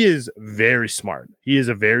 He is very smart. He is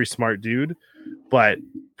a very smart dude. But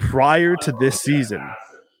prior to this season,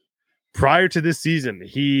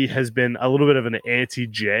 he has been a little bit of an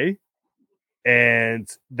anti-J. And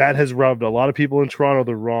that has rubbed a lot of people in Toronto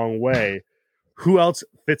the wrong way. Who else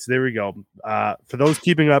fits? There we go. For those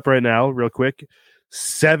keeping up right now, real quick,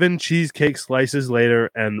 7 cheesecake slices later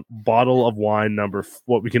and bottle of wine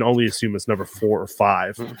what we can only assume is number 4 or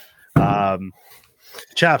 5.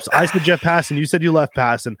 Chaps, I said Jeff Passan. You said you left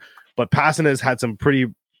Passan, but Passan has had some pretty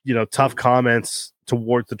tough comments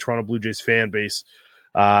towards the Toronto Blue Jays fan base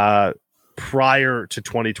prior to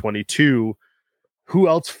 2022. Who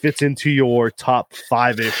else fits into your top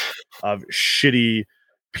 5-ish of shitty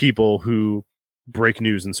people who break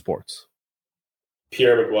news in sports?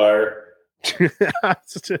 Pierre McGuire.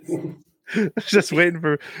 just waiting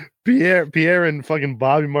for Pierre and fucking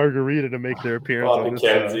Bobby Margarita to make their appearance. Bob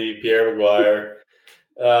McKenzie, Pierre McGuire,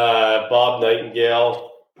 Bob Nightingale.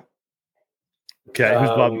 Okay,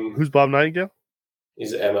 who's Bob Nightingale?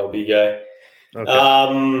 He's an MLB guy. Okay.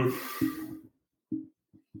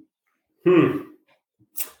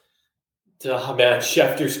 Oh, man,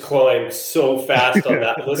 Schefter's climbed so fast on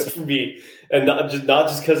that list for me, and not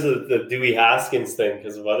just because of the Dewey Haskins thing,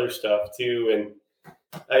 because of other stuff too. And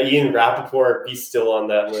Ian Rappaport, he's still on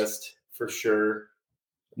that list for sure.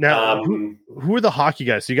 Now, who are the hockey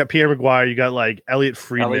guys? So you got Pierre McGuire, you got like Elliot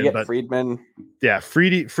Friedman. Yeah,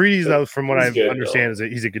 Freedy's though, from what I understand,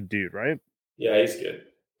 he's a good dude, right? Yeah, he's good.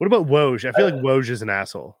 What about Woj? I feel like Woj is an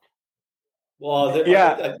asshole. Well,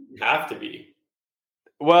 I have to be.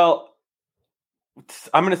 Well,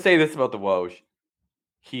 I'm going to say this about the Woj.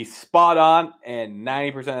 He's spot on, and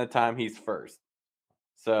 90% of the time he's first.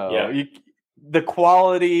 So the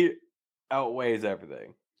quality outweighs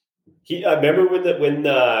everything. I remember when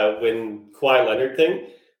Kawhi Leonard thing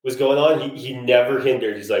was going on, he never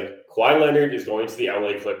hindered. He's like, Kawhi Leonard is going to the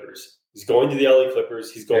LA Clippers. He's going to the LA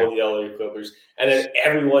Clippers. He's going to the LA Clippers. And then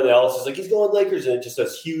everyone else is like, he's going Lakers. And it just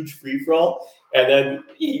does huge free-for-all. And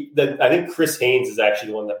then I think Chris Haynes is actually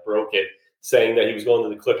the one that broke it, saying that he was going to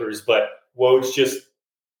the Clippers. But Woj just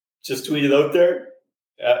tweeted out there,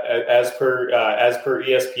 as per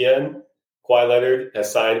ESPN, Kawhi Leonard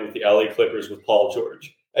has signed with the LA Clippers with Paul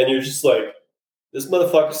George. and you're just like, this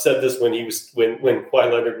motherfucker said this when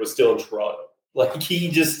Kawhi Leonard was still in Toronto. Like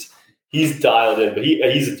he's dialed in, but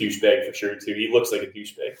he's a douchebag for sure too. He looks like a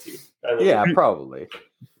douchebag too. Yeah, probably.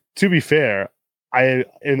 To be fair,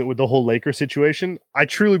 with the whole Lakers situation, I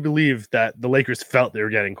truly believe that the Lakers felt they were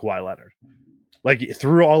getting Kawhi Leonard. Like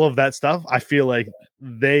through all of that stuff, I feel like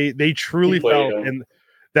they truly felt, and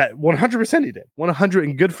that 100% he did 100,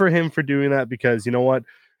 and good for him for doing that, because you know what,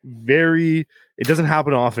 it doesn't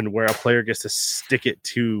happen often where a player gets to stick it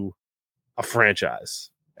to a franchise,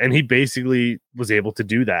 and he basically was able to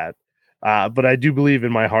do that. But I do believe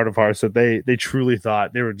in my heart of hearts that they truly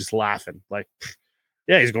thought, they were just laughing like,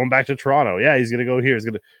 yeah, he's going back to Toronto. Yeah, he's gonna go here.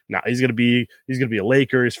 He's gonna be a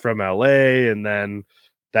Lakers from LA, and then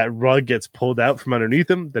that rug gets pulled out from underneath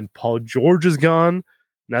him. Then Paul George is gone.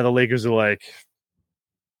 Now the Lakers are like,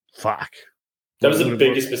 fuck. That was the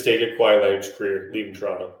biggest mistake of Kawhi Leonard's career, leaving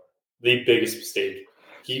Toronto. The biggest mistake.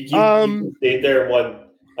 He stayed there and won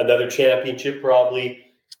another championship probably,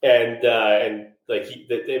 and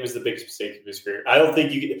it was the biggest mistake of his career. I don't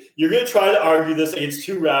think you're going to try to argue this against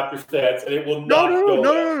two Raptors fans, and it will not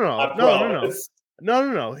go.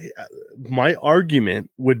 No. My argument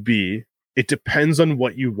would be, it depends on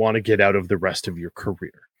what you want to get out of the rest of your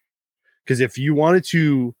career. Because if you wanted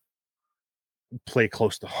to play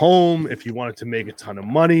close to home, if you wanted to make a ton of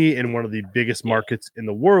money in one of the biggest markets in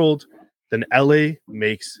the world, then LA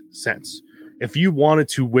makes sense. If you wanted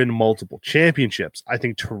to win multiple championships, I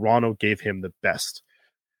think Toronto gave him the best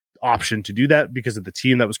option to do that because of the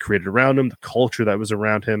team that was created around him, the culture that was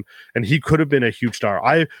around him, and he could have been a huge star.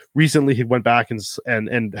 I recently went back and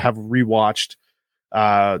have rewatched,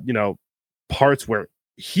 parts where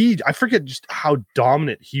I forget just how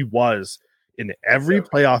dominant he was in every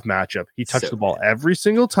playoff matchup. He touched the ball every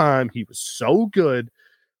single time. He was so good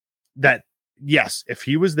that, yes, if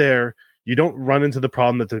he was there, you don't run into the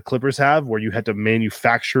problem that the Clippers have, where you had to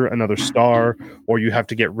manufacture another star, or you have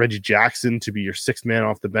to get Reggie Jackson to be your sixth man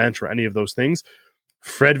off the bench, or any of those things.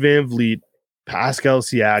 Fred VanVleet, Pascal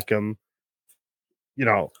Siakam,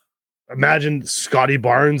 imagine Scotty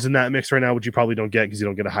Barnes in that mix right now, which you probably don't get because you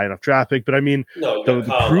don't get a high enough draft pick. But I mean, the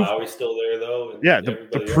proof, Lowry's still there though. Yeah,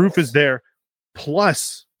 the proof is there.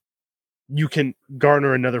 Plus, you can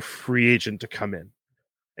garner another free agent to come in,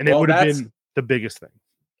 and it would have been the biggest thing.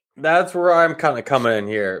 That's where I'm kind of coming in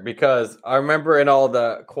here, because I remember in all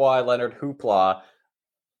the Kawhi Leonard hoopla,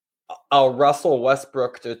 Russell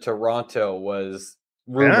Westbrook to Toronto was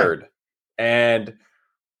rumored, and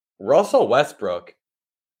Russell Westbrook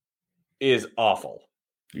is awful.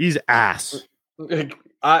 He's ass.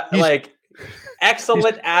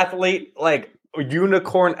 Excellent athlete, like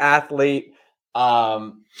unicorn athlete,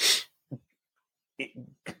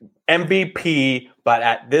 MVP, but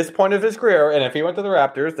at this point of his career, and if he went to the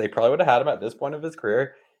Raptors, they probably would have had him at this point of his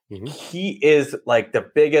career. Mm-hmm. He is like the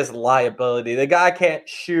biggest liability. The guy can't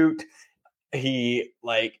shoot. He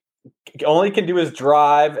only can do his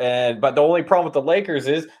drive, but the only problem with the Lakers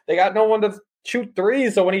is they got no one to shoot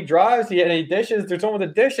threes. So when he drives and he dishes, there's no one to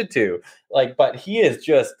dish it to. But he is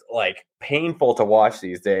just painful to watch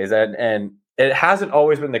these days, and it hasn't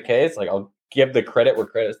always been the case. I'll give the credit where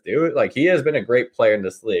credit's due. He has been a great player in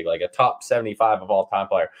this league, a top 75 of all time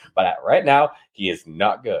player. But right now, he is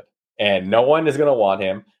not good, and no one is going to want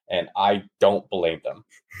him. And I don't blame them.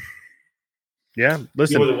 Yeah,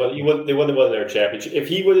 listen, they wouldn't have won their championship if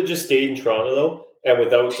he would have just stayed in Toronto though, and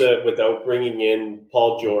without bringing in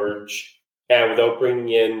Paul George and without bringing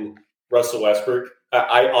in Russell Westbrook.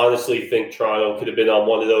 I honestly think Toronto could have been on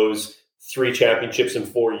one of those 3 championships in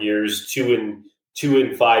 4 years, 2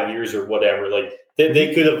 in 5 years, or whatever.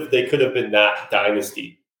 They could have been that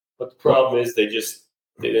dynasty. But the problem is they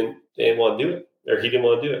didn't want to do it, or he didn't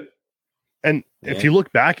want to do it. And if you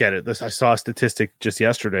look back at it, I saw a statistic just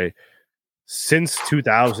yesterday. Since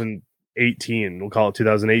 2018, we'll call it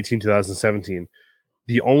 2018, 2017,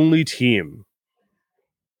 the only team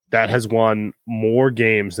that has won more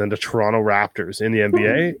games than the Toronto Raptors in the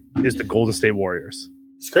NBA is the Golden State Warriors.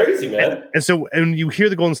 It's crazy, man. And you hear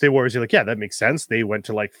the Golden State Warriors, you're like, yeah, that makes sense. They went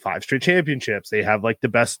to 5 straight championships. They have the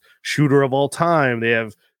best shooter of all time. They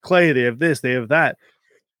have Clay. They have this. They have that.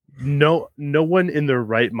 No one in their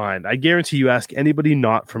right mind. I guarantee you ask anybody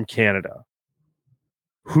not from Canada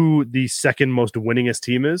who the second most winningest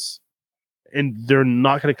team is, and they're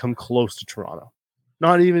not going to come close to Toronto.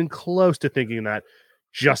 Not even close to thinking that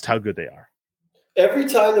just how good they are. Every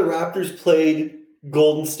time the Raptors played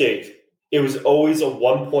Golden State, it was always a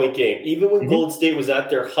 1-point game. Even when Golden State was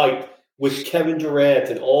at their height with Kevin Durant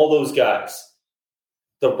and all those guys,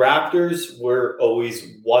 the Raptors were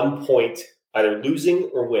always 1 point, either losing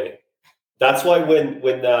or winning. That's why when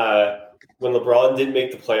when LeBron didn't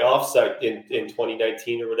make the playoffs in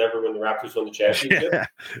 2019 or whatever, when the Raptors won the championship. Yeah.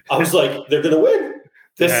 I was like, they're going to win.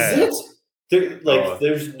 This is it.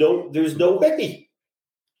 There's no way.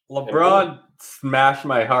 LeBron smashed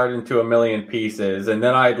my heart into a million pieces, and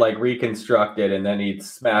then I'd like reconstruct it, and then he'd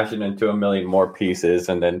smash it into a million more pieces,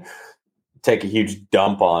 and then take a huge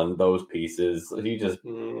dump on those pieces. He just,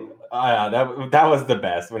 that was the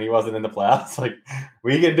best when he wasn't in the playoffs. Like,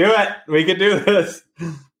 we can do it. We can do this.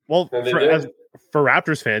 Well, for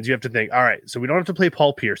Raptors fans, you have to think, all right, so we don't have to play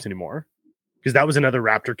Paul Pierce anymore because that was another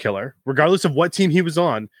Raptor killer. Regardless of what team he was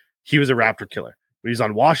on, he was a Raptor killer. When he was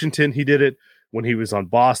on Washington, he did it. When he was on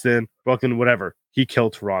Boston, Brooklyn, whatever, he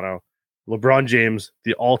killed Toronto. LeBron James,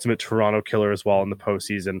 the ultimate Toronto killer as well in the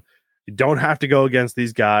postseason. You don't have to go against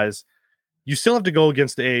these guys. You still have to go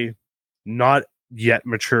against a not yet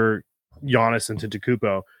mature Giannis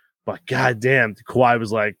Antetokounmpo, but goddamn, Kawhi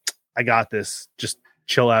was like, I got this. Just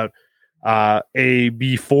chill out.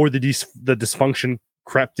 Before the dysfunction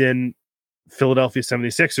crept in, Philadelphia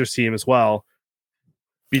 76ers team as well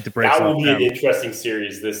beat the brakes That off will be them. an interesting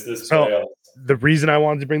series. This So, playoff. the reason I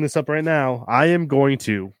wanted to bring this up right now, I am going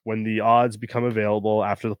to, when the odds become available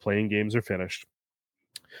after the playing games are finished,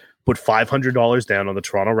 put $500 down on the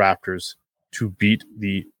Toronto Raptors to beat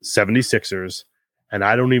the 76ers, and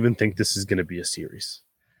I don't even think this is going to be a series.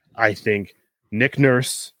 I think Nick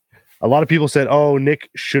Nurse, a lot of people said, oh, Nick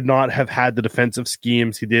should not have had the defensive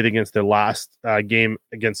schemes he did against their last game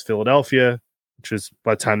against Philadelphia, which is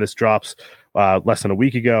by the time this drops less than a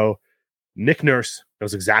week ago. Nick Nurse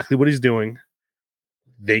knows exactly what he's doing.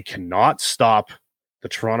 They cannot stop the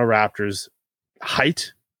Toronto Raptors'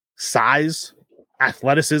 height, size,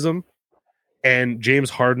 athleticism, and James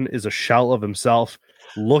Harden is a shell of himself.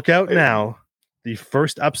 Look out now. The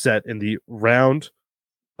first upset in the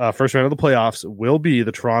first round of the playoffs will be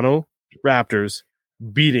the Toronto Raptors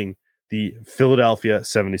beating the Philadelphia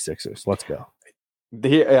 76ers. Let's go.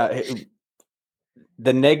 The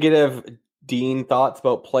negative Dean thoughts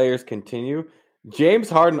about players continue. James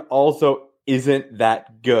Harden also isn't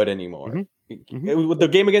that good anymore. With the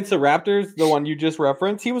game against the Raptors, the one you just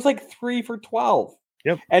referenced, he was like 3 for 12.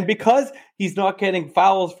 Yep. And because he's not getting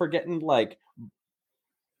fouls for getting like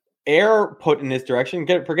air put in his direction,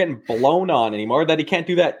 for getting blown on anymore, that he can't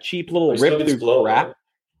do that cheap little rip through crap.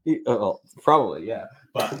 Probably, yeah.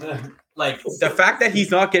 But like the fact that he's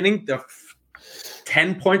not getting the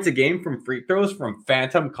 10 points a game from free throws, from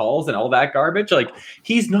phantom calls and all that garbage, like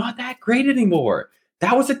he's not that great anymore.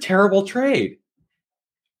 That was a terrible trade.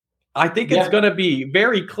 I think it's going to be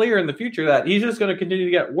very clear in the future that he's just going to continue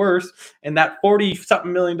to get worse, and that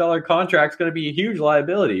 $40-something million contract is going to be a huge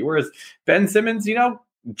liability. Whereas Ben Simmons,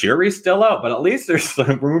 jury's still out, but at least there's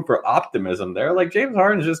some room for optimism there. Like James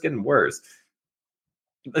Harden's just getting worse.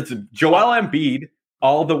 It's Joel Embiid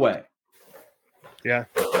all the way. Yeah.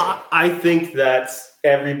 I think that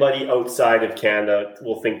everybody outside of Canada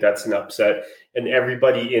will think that's an upset, and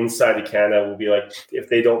everybody inside of Canada will be like, if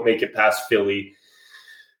they don't make it past Philly,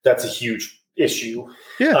 that's a huge issue.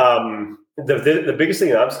 Yeah. The biggest thing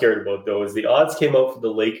that I'm scared about, though, is the odds came out for the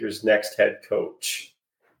Lakers' next head coach.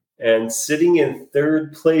 And sitting in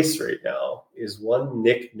third place right now is one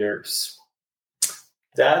Nick Nurse.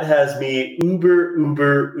 That has me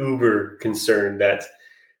uber concerned that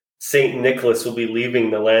St. Nicholas will be leaving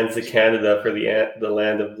the lands of Canada for the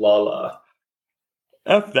land of Lala.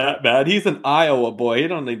 F that, man. He's an Iowa boy. He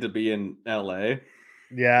don't need to be in LA.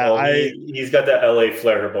 Yeah, well, he's got that LA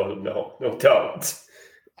flair about him. No doubt.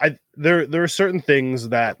 There are certain things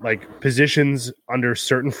that, like, positions under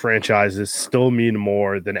certain franchises still mean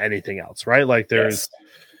more than anything else, right? Like there's,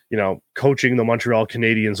 coaching the Montreal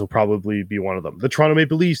Canadiens will probably be one of them. The Toronto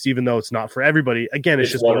Maple Leafs, even though it's not for everybody, again,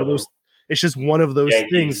 it's just one of those. It's just one of those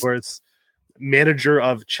things where it's manager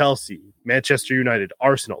of Chelsea, Manchester United,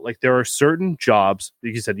 Arsenal. Like there are certain jobs,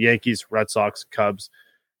 like you said, Yankees, Red Sox, Cubs.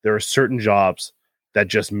 There are certain jobs that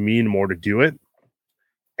just mean more to do it.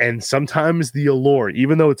 And sometimes the allure,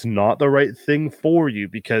 even though it's not the right thing for you,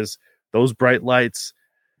 because those bright lights,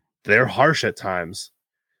 they're harsh at times.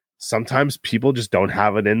 Sometimes people just don't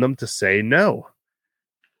have it in them to say no.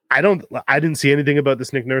 I didn't see anything about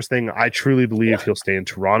this Nick Nurse thing. I truly believe he'll stay in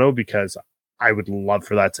Toronto because I would love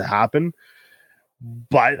for that to happen.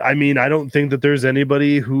 But I mean, I don't think that there's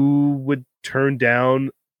anybody who would turn down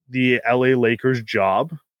the LA Lakers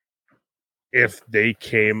job if they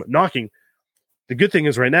came knocking. The good thing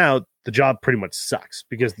is right now, the job pretty much sucks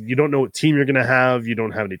because you don't know what team you're going to have. You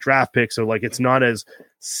don't have any draft picks. So like, it's not as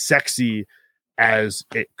sexy as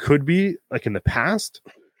it could be like in the past.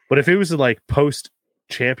 But if it was like post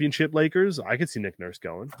championship Lakers, I could see Nick Nurse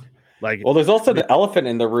going. Like, Well, there's also the elephant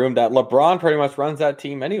in the room that LeBron pretty much runs that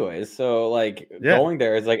team anyways. So, like, going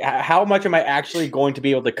there is like, how much am I actually going to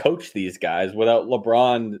be able to coach these guys without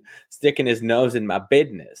LeBron sticking his nose in my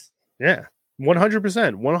business? Yeah,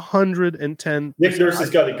 100%, 110. Nick Nurse has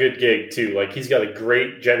got a good gig too. Like, he's got a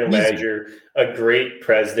great general manager, a great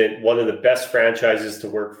president, one of the best franchises to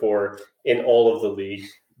work for in all of the league.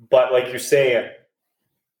 But like you're saying,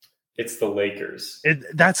 it's the Lakers.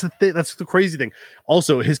 That's the thing. That's the crazy thing.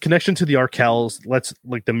 Also, his connection to the Arkells.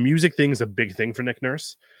 Like the music thing is a big thing for Nick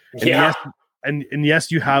Nurse. And Yeah. and yes,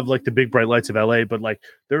 you have like the big bright lights of LA, but like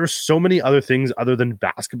there are so many other things other than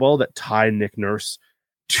basketball that tie Nick Nurse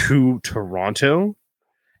to Toronto.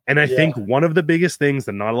 And I think one of the biggest things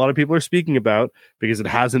that not a lot of people are speaking about, because it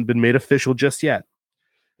hasn't been made official just yet,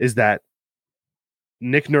 is that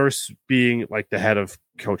Nick Nurse being like the head of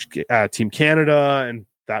Team Canada and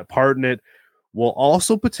that part in it will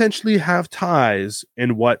also potentially have ties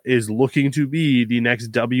in what is looking to be the next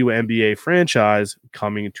WNBA franchise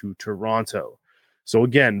coming to Toronto. So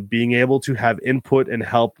again, being able to have input and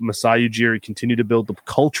help Masai Ujiri continue to build the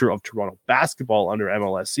culture of Toronto basketball under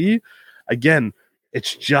MLSE. Again,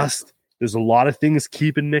 it's just, there's a lot of things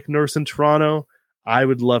keeping Nick Nurse in Toronto. I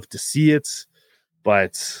would love to see it,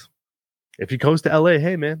 but if he goes to LA,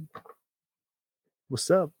 hey man, what's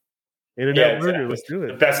up? Internet burger, let's do The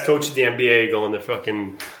it. best coach in the NBA going to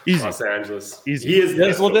fucking Easy. Los Angeles. Easy. He is the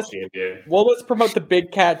best Well, coach in the NBA. Well, let's promote the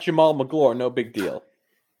big cat Jamal McGlure. No big deal.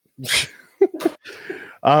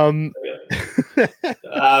 I don't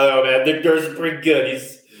know, man. Nick Nurse is pretty good.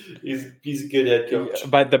 He's a good head coach.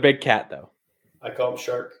 But the big cat, though. I call him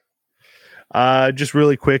Shark. Just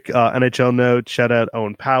really quick, NHL note, shout out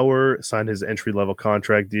Owen Power, signed his entry-level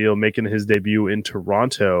contract deal, making his debut in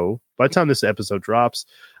Toronto by the time this episode drops.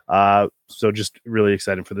 So just really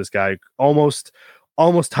excited for this guy. Almost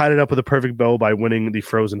tied it up with a perfect bow by winning the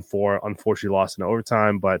Frozen Four. Unfortunately lost in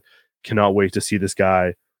overtime, but cannot wait to see this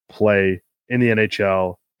guy play in the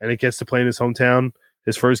NHL. And it gets to play in his hometown,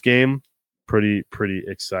 his first game. Pretty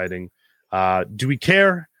exciting. Do we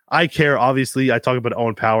care? I care, obviously. I talk about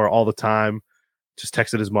Owen Power all the time. Just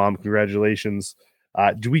texted his mom, congratulations.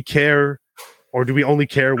 Do we care, or do we only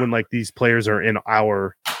care when like these players are on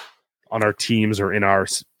our teams or in our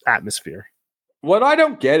atmosphere? What I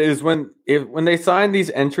don't get is when they sign these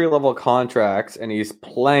entry level contracts and he's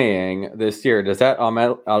playing this year, does that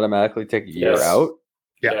automatically take a year Yes. out?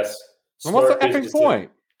 Yeah. Yes. And what's the Smart effing business.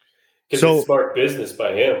 point? Because So- it's smart business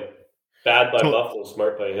by him. Bad by So- Buffalo,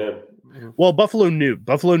 smart by him. Well, Buffalo knew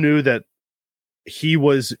that he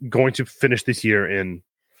was going to finish this year in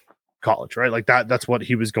college, right? Like that's what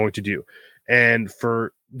he was going to do. And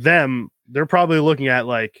for them, they're probably looking at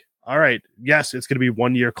like, all right, yes, it's going to be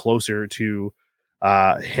 1 year closer to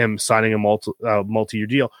him signing a multi-year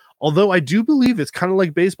deal. Although I do believe it's kind of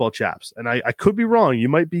like baseball, chaps. And I could be wrong. You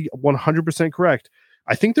might be 100% correct.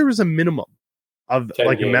 I think there is a minimum of 10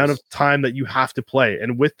 like amount games. of time that you have to play.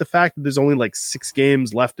 And with the fact that there's only like 6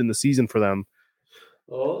 games left in the season for them,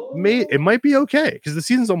 Oh. it might be okay because the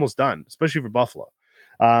season's almost done, especially for Buffalo.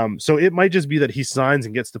 So it might just be that he signs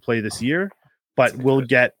and gets to play this year, but we'll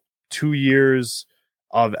get 2 years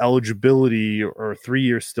of eligibility or 3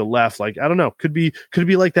 years still left. Like, I don't know, could be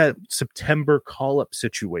like that September call-up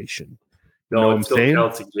situation. You know No, what it I'm still saying?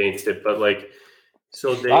 counts against it, but like,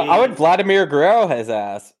 so they. I would Vladimir Guerrero his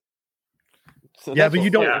ass. So Yeah, that's but you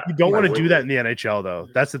what- don't want to I do would. that in the NHL though.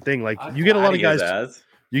 That's the thing. Like, I'm you get a lot of glad he guys. is.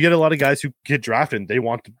 You get a lot of guys who get drafted. They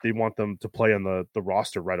want them to play on the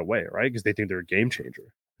roster right away, right? Because they think they're a game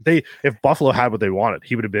changer. If Buffalo had what they wanted,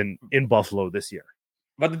 he would have been in Buffalo this year.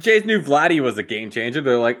 But the Jays knew Vladdy was a game changer.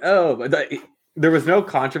 They're like, oh, there was no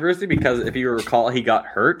controversy because if you recall, he got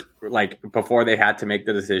hurt like before they had to make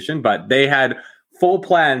the decision. But they had full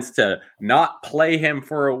plans to not play him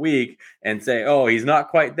for a week and say, oh, he's not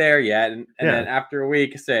quite there yet, and Yeah. then after a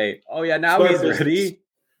week say, oh yeah, now Smart he's business. ready.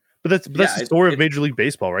 But that's Yeah, the story of it's- Major League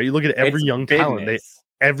Baseball, right? You look at every It's young talent. business.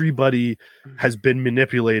 Everybody has been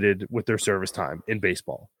manipulated with their service time in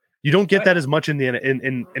baseball. You don't get that as much in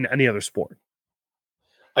any other sport.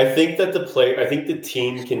 I think that I think the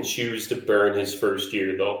team can choose to burn his first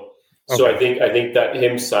year though. So Okay. I think that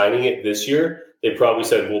him signing it this year, they probably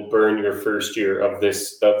said we'll burn your first year of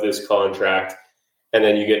this contract, and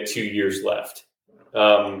then you get 2 years left.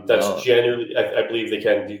 That's Oh. generally, I believe they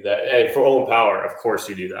can do that. And for Owen Power, of course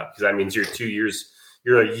you do that because that means you're 2 years,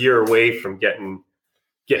 you're a year away from getting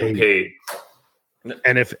paid.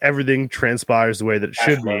 And if everything transpires the way that it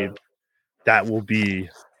should be, that will be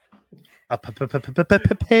a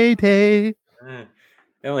payday.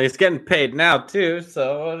 Well, he's getting paid now too,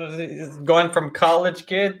 so he's going from college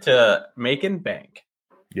kid to making bank.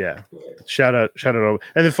 Yeah. Shout out.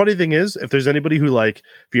 And the funny thing is, if there's anybody who like,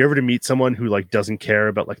 if you ever to meet someone who like doesn't care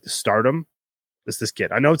about like the stardom, it's this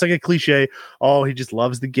kid. I know it's like a cliche. Oh, he just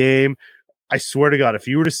loves the game. I swear to God, if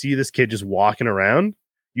you were to see this kid just walking around,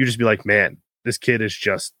 you just be like, man, this kid is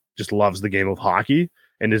just loves the game of hockey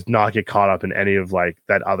and does not get caught up in any of like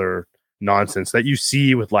that other nonsense that you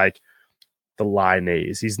see with like the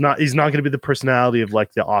Linnaeus. He's not going to be the personality of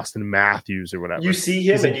like the Austin Matthews or whatever. You see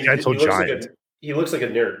him, He's a and gentle he looks giant. he looks like a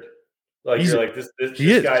nerd. Like He's- you're like this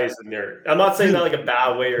is. guy is a nerd. I'm not saying that like a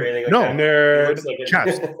bad way or anything. Like No. that. Nerd. He looks like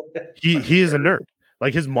Chaps. He is a nerd.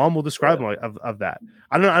 Like his mom will describe him like, of that.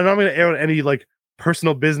 I'm not going to air on any like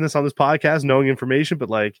personal business on this podcast, knowing information, but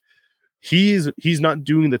like he's not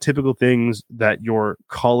doing the typical things that your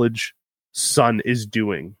college son is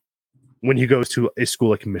doing when he goes to a school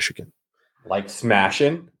like Michigan. Like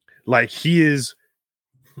smashing. Like he is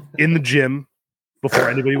in the gym before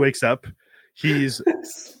anybody wakes up. He's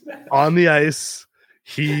on the ice.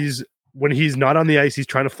 When he's not on the ice, he's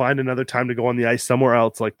trying to find another time to go on the ice somewhere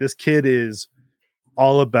else. Like this kid is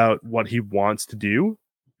all about what he wants to do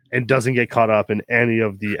and doesn't get caught up in any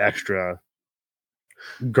of the extra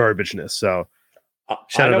garbageness. So I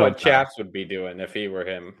Shout know out what to- Chaps would be doing if he were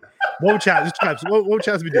him. what would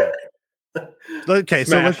Chaps be doing? Okay,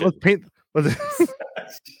 so let's Smashing. paint.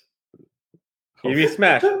 He'd be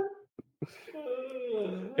smashing.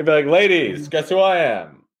 He'd be like, ladies, guess who I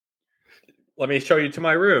am? Let me show you to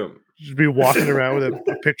my room. Just be walking around with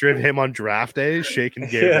a picture of him on draft day, shaking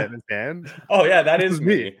Gary Yeah. Bettman's hand. Oh yeah, that This is is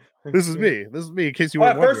me. me. This is me. In case you Oh, were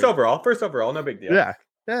yeah, first wondering. overall, no big deal. Yeah.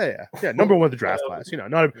 Number one, the draft class.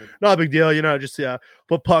 Not a big deal. Just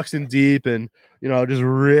put pucks in deep and just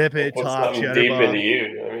rip it What's top something shit. deep into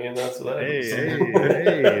you? I mean, that's what that is.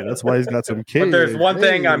 Hey, that's why he's got some kids. But there's one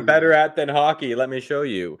thing I'm Hey. better at than hockey. Let me show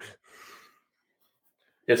you.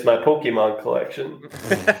 It's my Pokemon collection.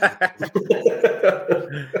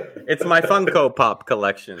 It's my Funko Pop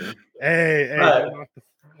collection. Hey. Hi.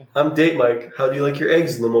 I'm Date Mike. How do you like your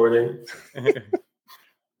eggs in the morning?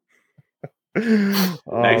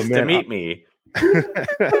 Oh, Nice to man. meet me.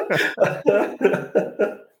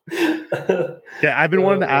 Yeah, I've been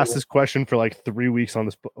wanting to ask this question for like 3 weeks on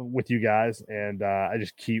this with you guys, and I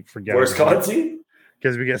just keep forgetting. Where's Conti?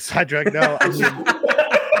 Because we get sidetracked. No, I mean,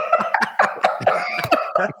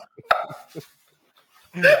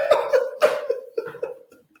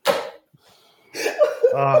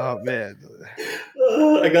 oh man,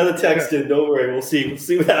 I got a text in. Don't worry. We'll see. We'll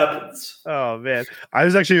see what happens. oh man. I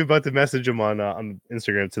was actually about to message him on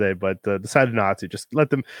Instagram today, but decided not to. Just let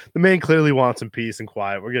them. The man clearly wants some peace and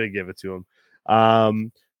quiet. We're gonna give it to him.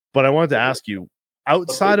 But I wanted to ask you,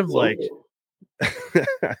 outside of like,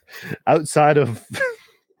 outside of.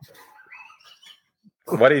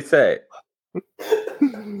 What do you say?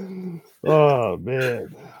 Oh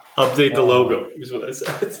man. Update the logo. Is what I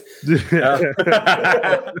said. You should-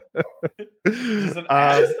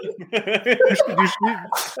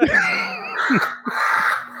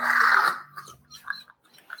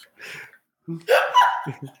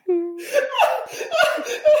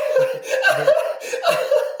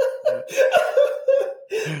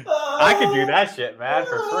 I could do that shit, man,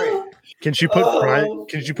 for free. Can she put crime?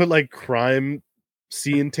 Can she put like crime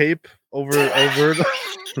scene tape over? Crimes are just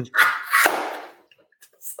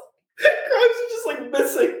like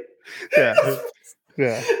missing. Yeah,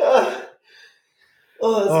 yeah.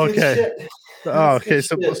 Oh, that's Okay. good shit. Oh, That's okay. good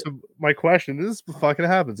So shit. my question. This is fucking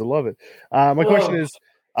happens. I love it. My question is,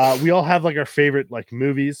 we all have like our favorite like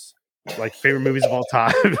movies, like favorite movies of all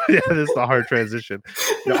time. Yeah, this is a hard transition.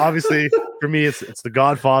 Obviously, for me, it's The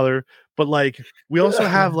Godfather. But like, we also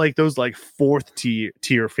have like those like fourth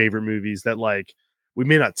tier favorite movies that like we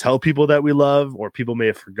may not tell people that we love, or people may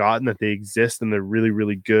have forgotten that they exist and they're really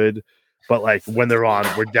really good. But like when they're on,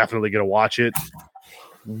 we're definitely gonna watch it.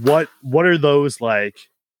 What are those like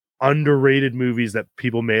underrated movies that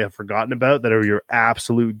people may have forgotten about that are your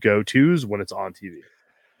absolute go-tos when it's on TV?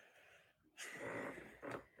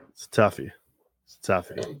 It's a toughie.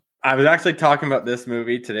 I was actually talking about this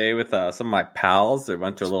movie today with some of my pals. They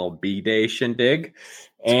went to a little B-Day shindig.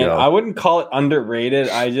 And go. I wouldn't call it underrated.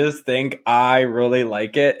 I just think I really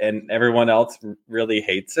like it and everyone else really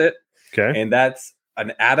hates it. Okay. And that's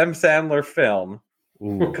an Adam Sandler film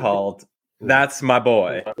Ooh. called That's My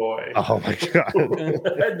Boy. My boy. Oh my god.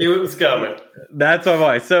 I knew it was coming. That's My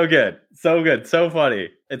Boy. So good. So good. So funny.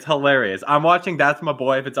 It's hilarious. I'm watching That's My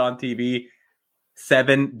Boy if it's on TV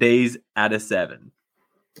 7 days out of 7.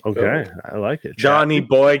 Okay. I like it. Johnny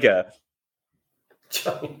Boyga.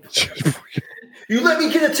 Johnny. You let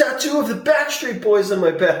me get a tattoo of the Backstreet Boys on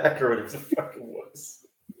my back, or whatever the fuck it was.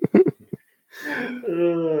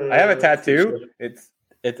 I have a tattoo. It's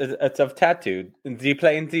It's of tattoo.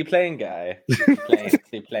 Z-plane guy.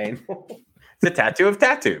 Z-plane. It's a tattoo of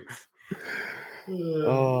tattoo.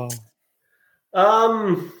 Oh, I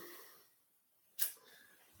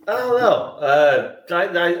don't know.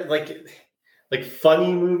 I like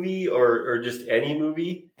funny movie or just any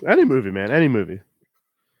movie. any movie, man, any movie.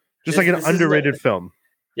 Just like an This is underrated film.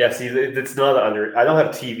 Yeah, see, it's not under. I don't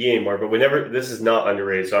have TV anymore, but whenever this is not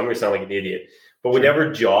underrated, so I'm going to sound like an idiot. But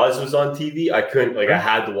whenever Jaws was on TV, I couldn't I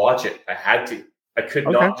had to watch it. I had to. I could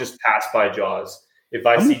not just pass by Jaws. If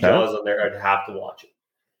I see Jaws on there, I'd have to watch it.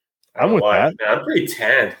 I'm with that. Man, I'm pretty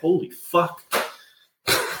tanned. Holy fuck!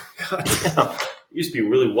 God damn. I used to be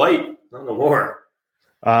really white. Not no more.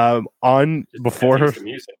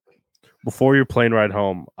 Before your plane ride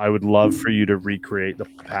home, I would love for you to recreate the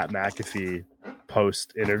Pat McAfee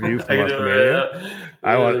post interview from WrestleMania.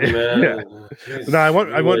 I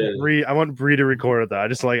want Bree to record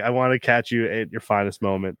that. I want to catch you at your finest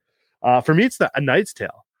moment. For me, it's A Knight's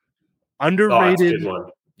Tale. Underrated,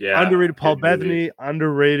 underrated Paul Bettany,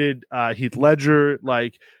 underrated Heath Ledger.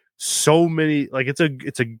 Like so many, like it's a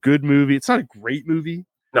good movie. It's not a great movie.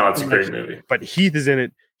 No, it's a great movie. But Heath is in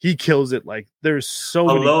it. He kills it. Like there's so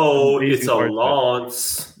many. It's a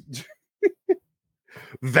Lance.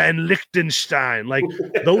 Van Liechtenstein. Like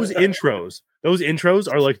those intros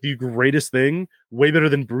are like the greatest thing. Way better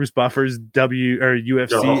than Bruce Buffer's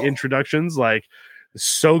UFC introductions. Like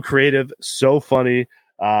so creative, so funny.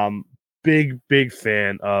 Big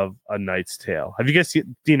fan of A Knight's Tale. Have you guys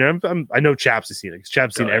seen it? I know Chaps has seen it.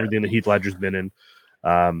 Chaps has seen everything that Heath Ledger's been in.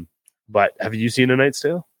 But have you seen A Knight's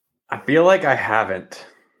Tale? I feel like I haven't.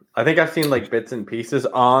 I think I've seen like bits and pieces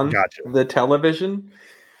on the television.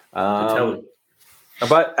 But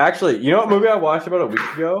actually, you know what movie I watched about a week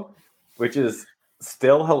ago, which is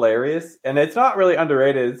still hilarious, and it's not really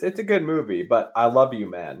underrated. It's a good movie, but I Love You,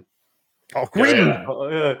 Man. Oh, great!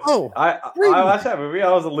 I watched that movie. I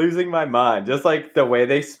was losing my mind, just like the way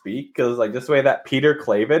they speak, because like this way that Peter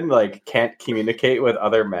Clavin like can't communicate with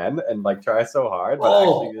other men and like tries so hard, but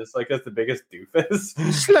actually just like is the biggest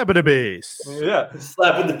doofus. Slapping the bass. Yeah,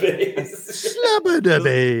 slapping the bass. Slapping the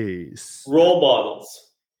bass. Role models.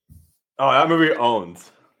 Oh, that movie owns.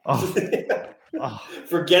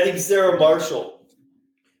 Forgetting Sarah Marshall.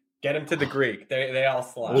 Get him to the Greek. They all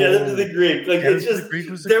slap. Get him to the Greek. Like it's just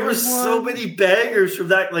there were so many bangers from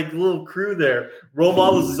that like little crew there. Role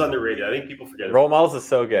Models is underrated. I think people forget it. Role Models is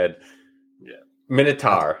so good. Yeah.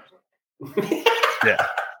 Minotaur. Yeah.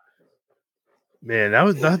 Man,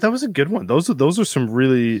 that was a good one. Those are some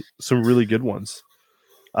really good ones.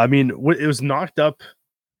 I mean, it was Knocked Up.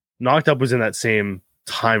 Knocked Up was in that same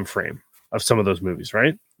time frame of some of those movies,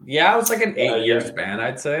 right? Yeah, it was like an 8-year span,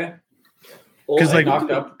 I'd say. Because like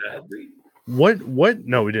Knocked Up. What?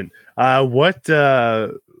 No, we didn't. What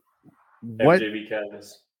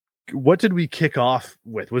did we kick off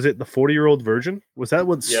with? Was it the 40-Year-Old Virgin? Was that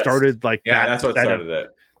what started like that? That's what started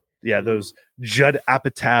it. Yeah, those Judd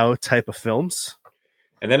Apatow type of films.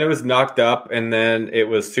 And then it was Knocked Up, and then it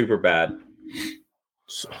was Superbad.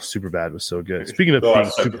 Superbad was so good. Speaking of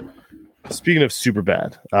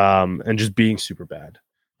Superbad, and just being Superbad,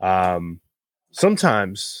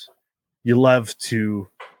 sometimes you love to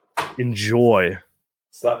enjoy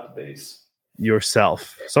slap the bass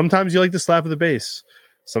yourself. Sometimes you like to slap the bass.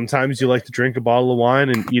 Sometimes you like to drink a bottle of wine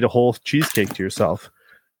and eat a whole cheesecake to yourself.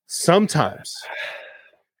 Sometimes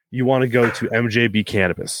you want to go to MJB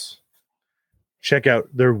Cannabis. Check out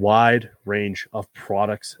their wide range of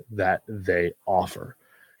products that they offer.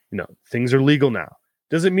 You know, things are legal now.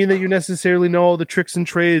 Doesn't mean that you necessarily know all the tricks and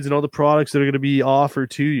trades and all the products that are going to be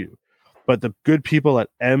offered to you. But the good people at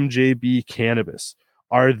MJB Cannabis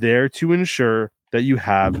are there to ensure that you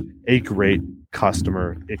have a great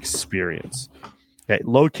customer experience. Okay,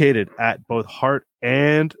 located at both Hart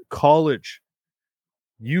and College.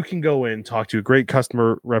 You can go in, talk to a great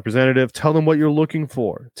customer representative, tell them what you're looking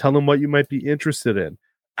for, tell them what you might be interested in,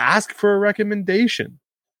 ask for a recommendation.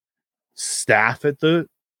 Staff at the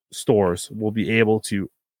stores will be able to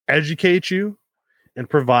educate you and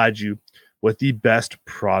provide you with the best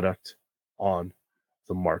product on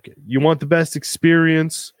the market. You want the best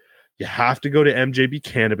experience, you have to go to MJB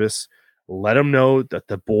Cannabis. Let them know that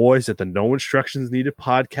the boys at the No Instructions Needed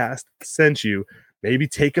podcast sent you. Maybe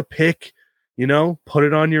take a pic, put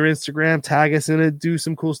it on your Instagram, tag us in it, do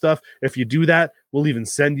some cool stuff. If you do that, we'll even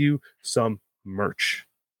send you some merch.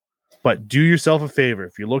 But do yourself a favor.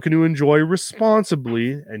 If you're looking to enjoy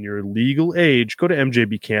responsibly and you're legal age, go to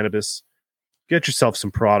MJB Cannabis. Get yourself some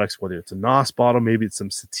products, whether it's a NOS bottle, maybe it's some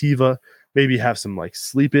sativa, maybe you have some like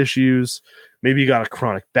sleep issues, Maybe you got a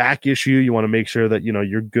chronic back issue. You want to make sure that,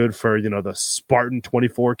 you're good for, the Spartan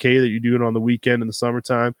 24K that you're doing on the weekend in the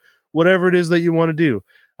summertime. Whatever it is that you want to do,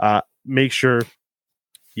 make sure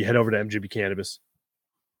you head over to MJB Cannabis.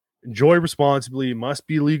 Enjoy responsibly. You must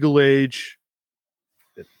be legal age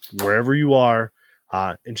wherever you are,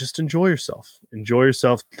 and just enjoy yourself. Enjoy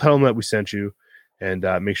yourself. Tell them that we sent you, and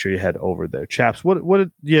make sure you head over there. Chaps, what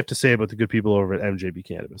do you have to say about the good people over at MJB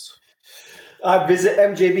Cannabis? I visit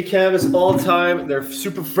MJB Cannabis all the time. They're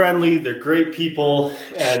super friendly. They're great people,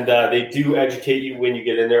 and they do educate you when you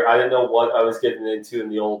get in there. I didn't know what I was getting into in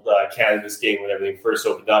the old cannabis game when everything first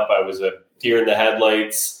opened up. I was a deer in the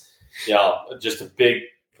headlights. Just a big,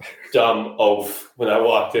 dumb oaf when I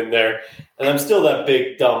walked in there. And I'm still that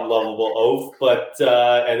big, dumb, lovable oaf, but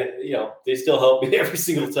they still help me every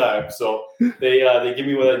single time. So they give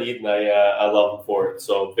me what I need, and I love them for it.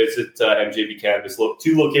 So visit MJB Cannabis.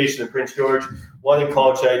 2 locations in Prince George, 1 in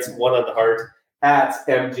College Heights, 1 on the Heart, at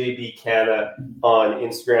MJB Canna on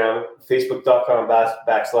Instagram,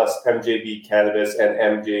 Facebook.com/MJB Cannabis, and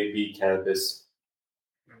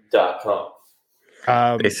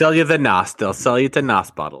MJBCannabis.com. They sell you the NOS. They'll sell you the NOS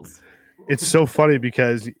bottles. It's so funny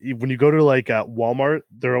because when you go to Walmart,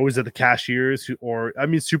 they're always at the cashiers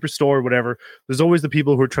Superstore or whatever. There's always the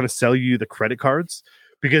people who are trying to sell you the credit cards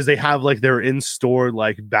because they have their in-store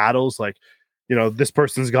battles. This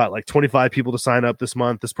person's got 25 people to sign up this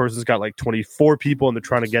month. This person's got 24 people, and they're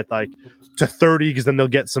trying to get to 30 because then they'll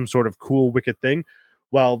get some sort of cool, wicked thing.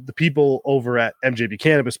 Well, the people over at MJB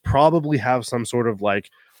Cannabis probably have some sort of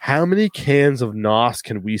how many cans of NOS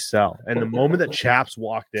can we sell? And the moment that Chaps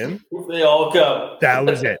walked in, they all come. That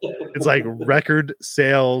was it. It's record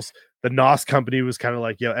sales. The NOS company was kind of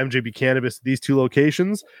MJB Cannabis, these 2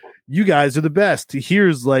 locations, you guys are the best.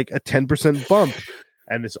 Here's a 10% bump.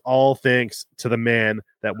 And it's all thanks to the man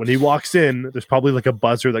that when he walks in, there's probably a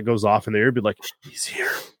buzzer that goes off in the ear. Be he's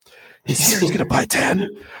here. He's here. He's going to buy 10.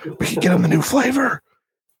 We can get him the new flavor.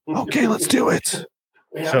 Okay, let's do it.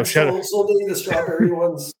 So sold the strawberry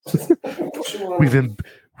ones.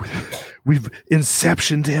 We've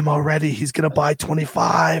inceptioned him already. He's gonna buy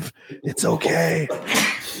 25. It's okay.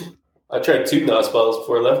 I tried 2 NOS bottles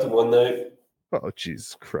before I left him one night. Oh,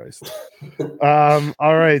 Jesus Christ.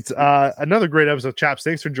 All right. Another great episode, Chaps.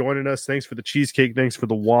 Thanks for joining us. Thanks for the cheesecake. Thanks for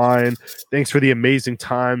the wine. Thanks for the amazing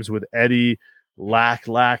times with Eddie. Lack.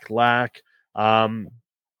 I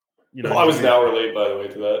was an hour late, by the way,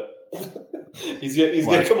 to that. He's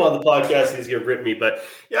gonna come on the podcast and he's gonna rip me, but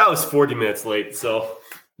I was 40 minutes late, so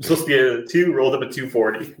I'm supposed to be at 2, rolled up at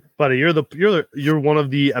 2:40. Buddy, you're one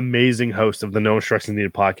of the amazing hosts of the No Instructions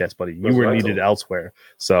Needed podcast, buddy. You were needed elsewhere,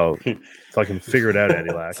 so fucking figure it out,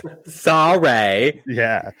 Eddie Lack. Sorry.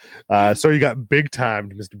 Yeah. So you got big time,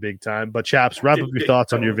 Mr. Big Time. But Chaps, wrap up your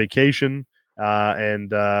thoughts on your vacation,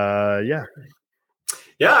 Yeah,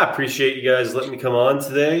 I appreciate you guys letting me come on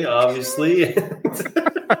today, obviously.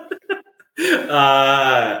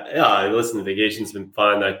 Listen, the vacation's been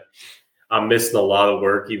fun. I'm missing a lot of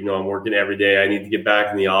work, even though I'm working every day. I need to get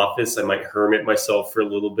back in the office. I might hermit myself for a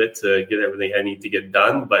little bit to get everything I need to get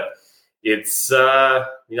done. But it's,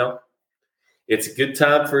 it's a good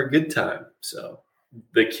time for a good time. So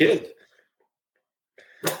the kid.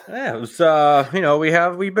 Yeah, it was,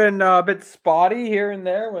 we've been a bit spotty here and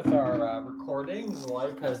there with our recordings.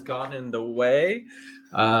 Life has gotten in the way,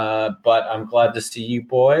 but I'm glad to see you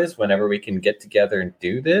boys whenever we can get together and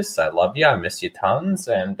do this. I love you. I miss you tons.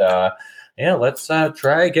 And, let's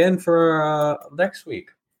try again for next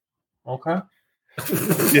week. Okay?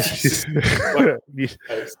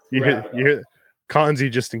 you hear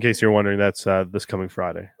Kanzi, just in case you're wondering, that's this coming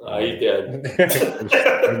Friday. You did.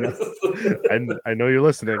 I know you're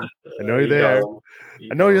listening. I know you're there.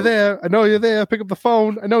 I know you're there. I know you're there. Pick up the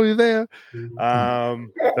phone. I know you're there.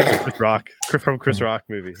 That's Chris Rock from Chris Rock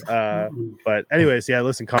movie. But anyways,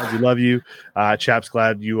 listen, Kanzi, love you. Chaps,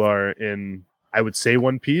 glad you are in, I would say,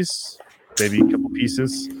 one piece, maybe a couple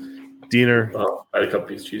pieces. Diener. Oh, I had a couple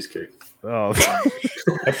pieces of cheesecake. Oh,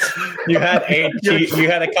 you had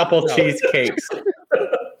a couple cheesecakes.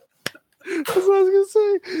 That's what I was gonna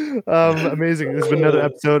say. Amazing. This has been another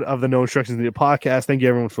episode of the No Instructions Needed podcast. Thank you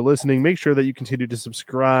everyone for listening. Make sure that you continue to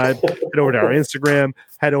subscribe. Head over to our Instagram,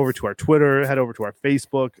 head over to our Twitter, head over to our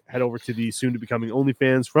Facebook, head over to the soon to becoming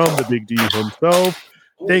OnlyFans from the Big D himself.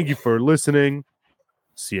 Thank you for listening.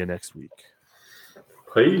 See you next week.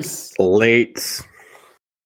 Peace. Late.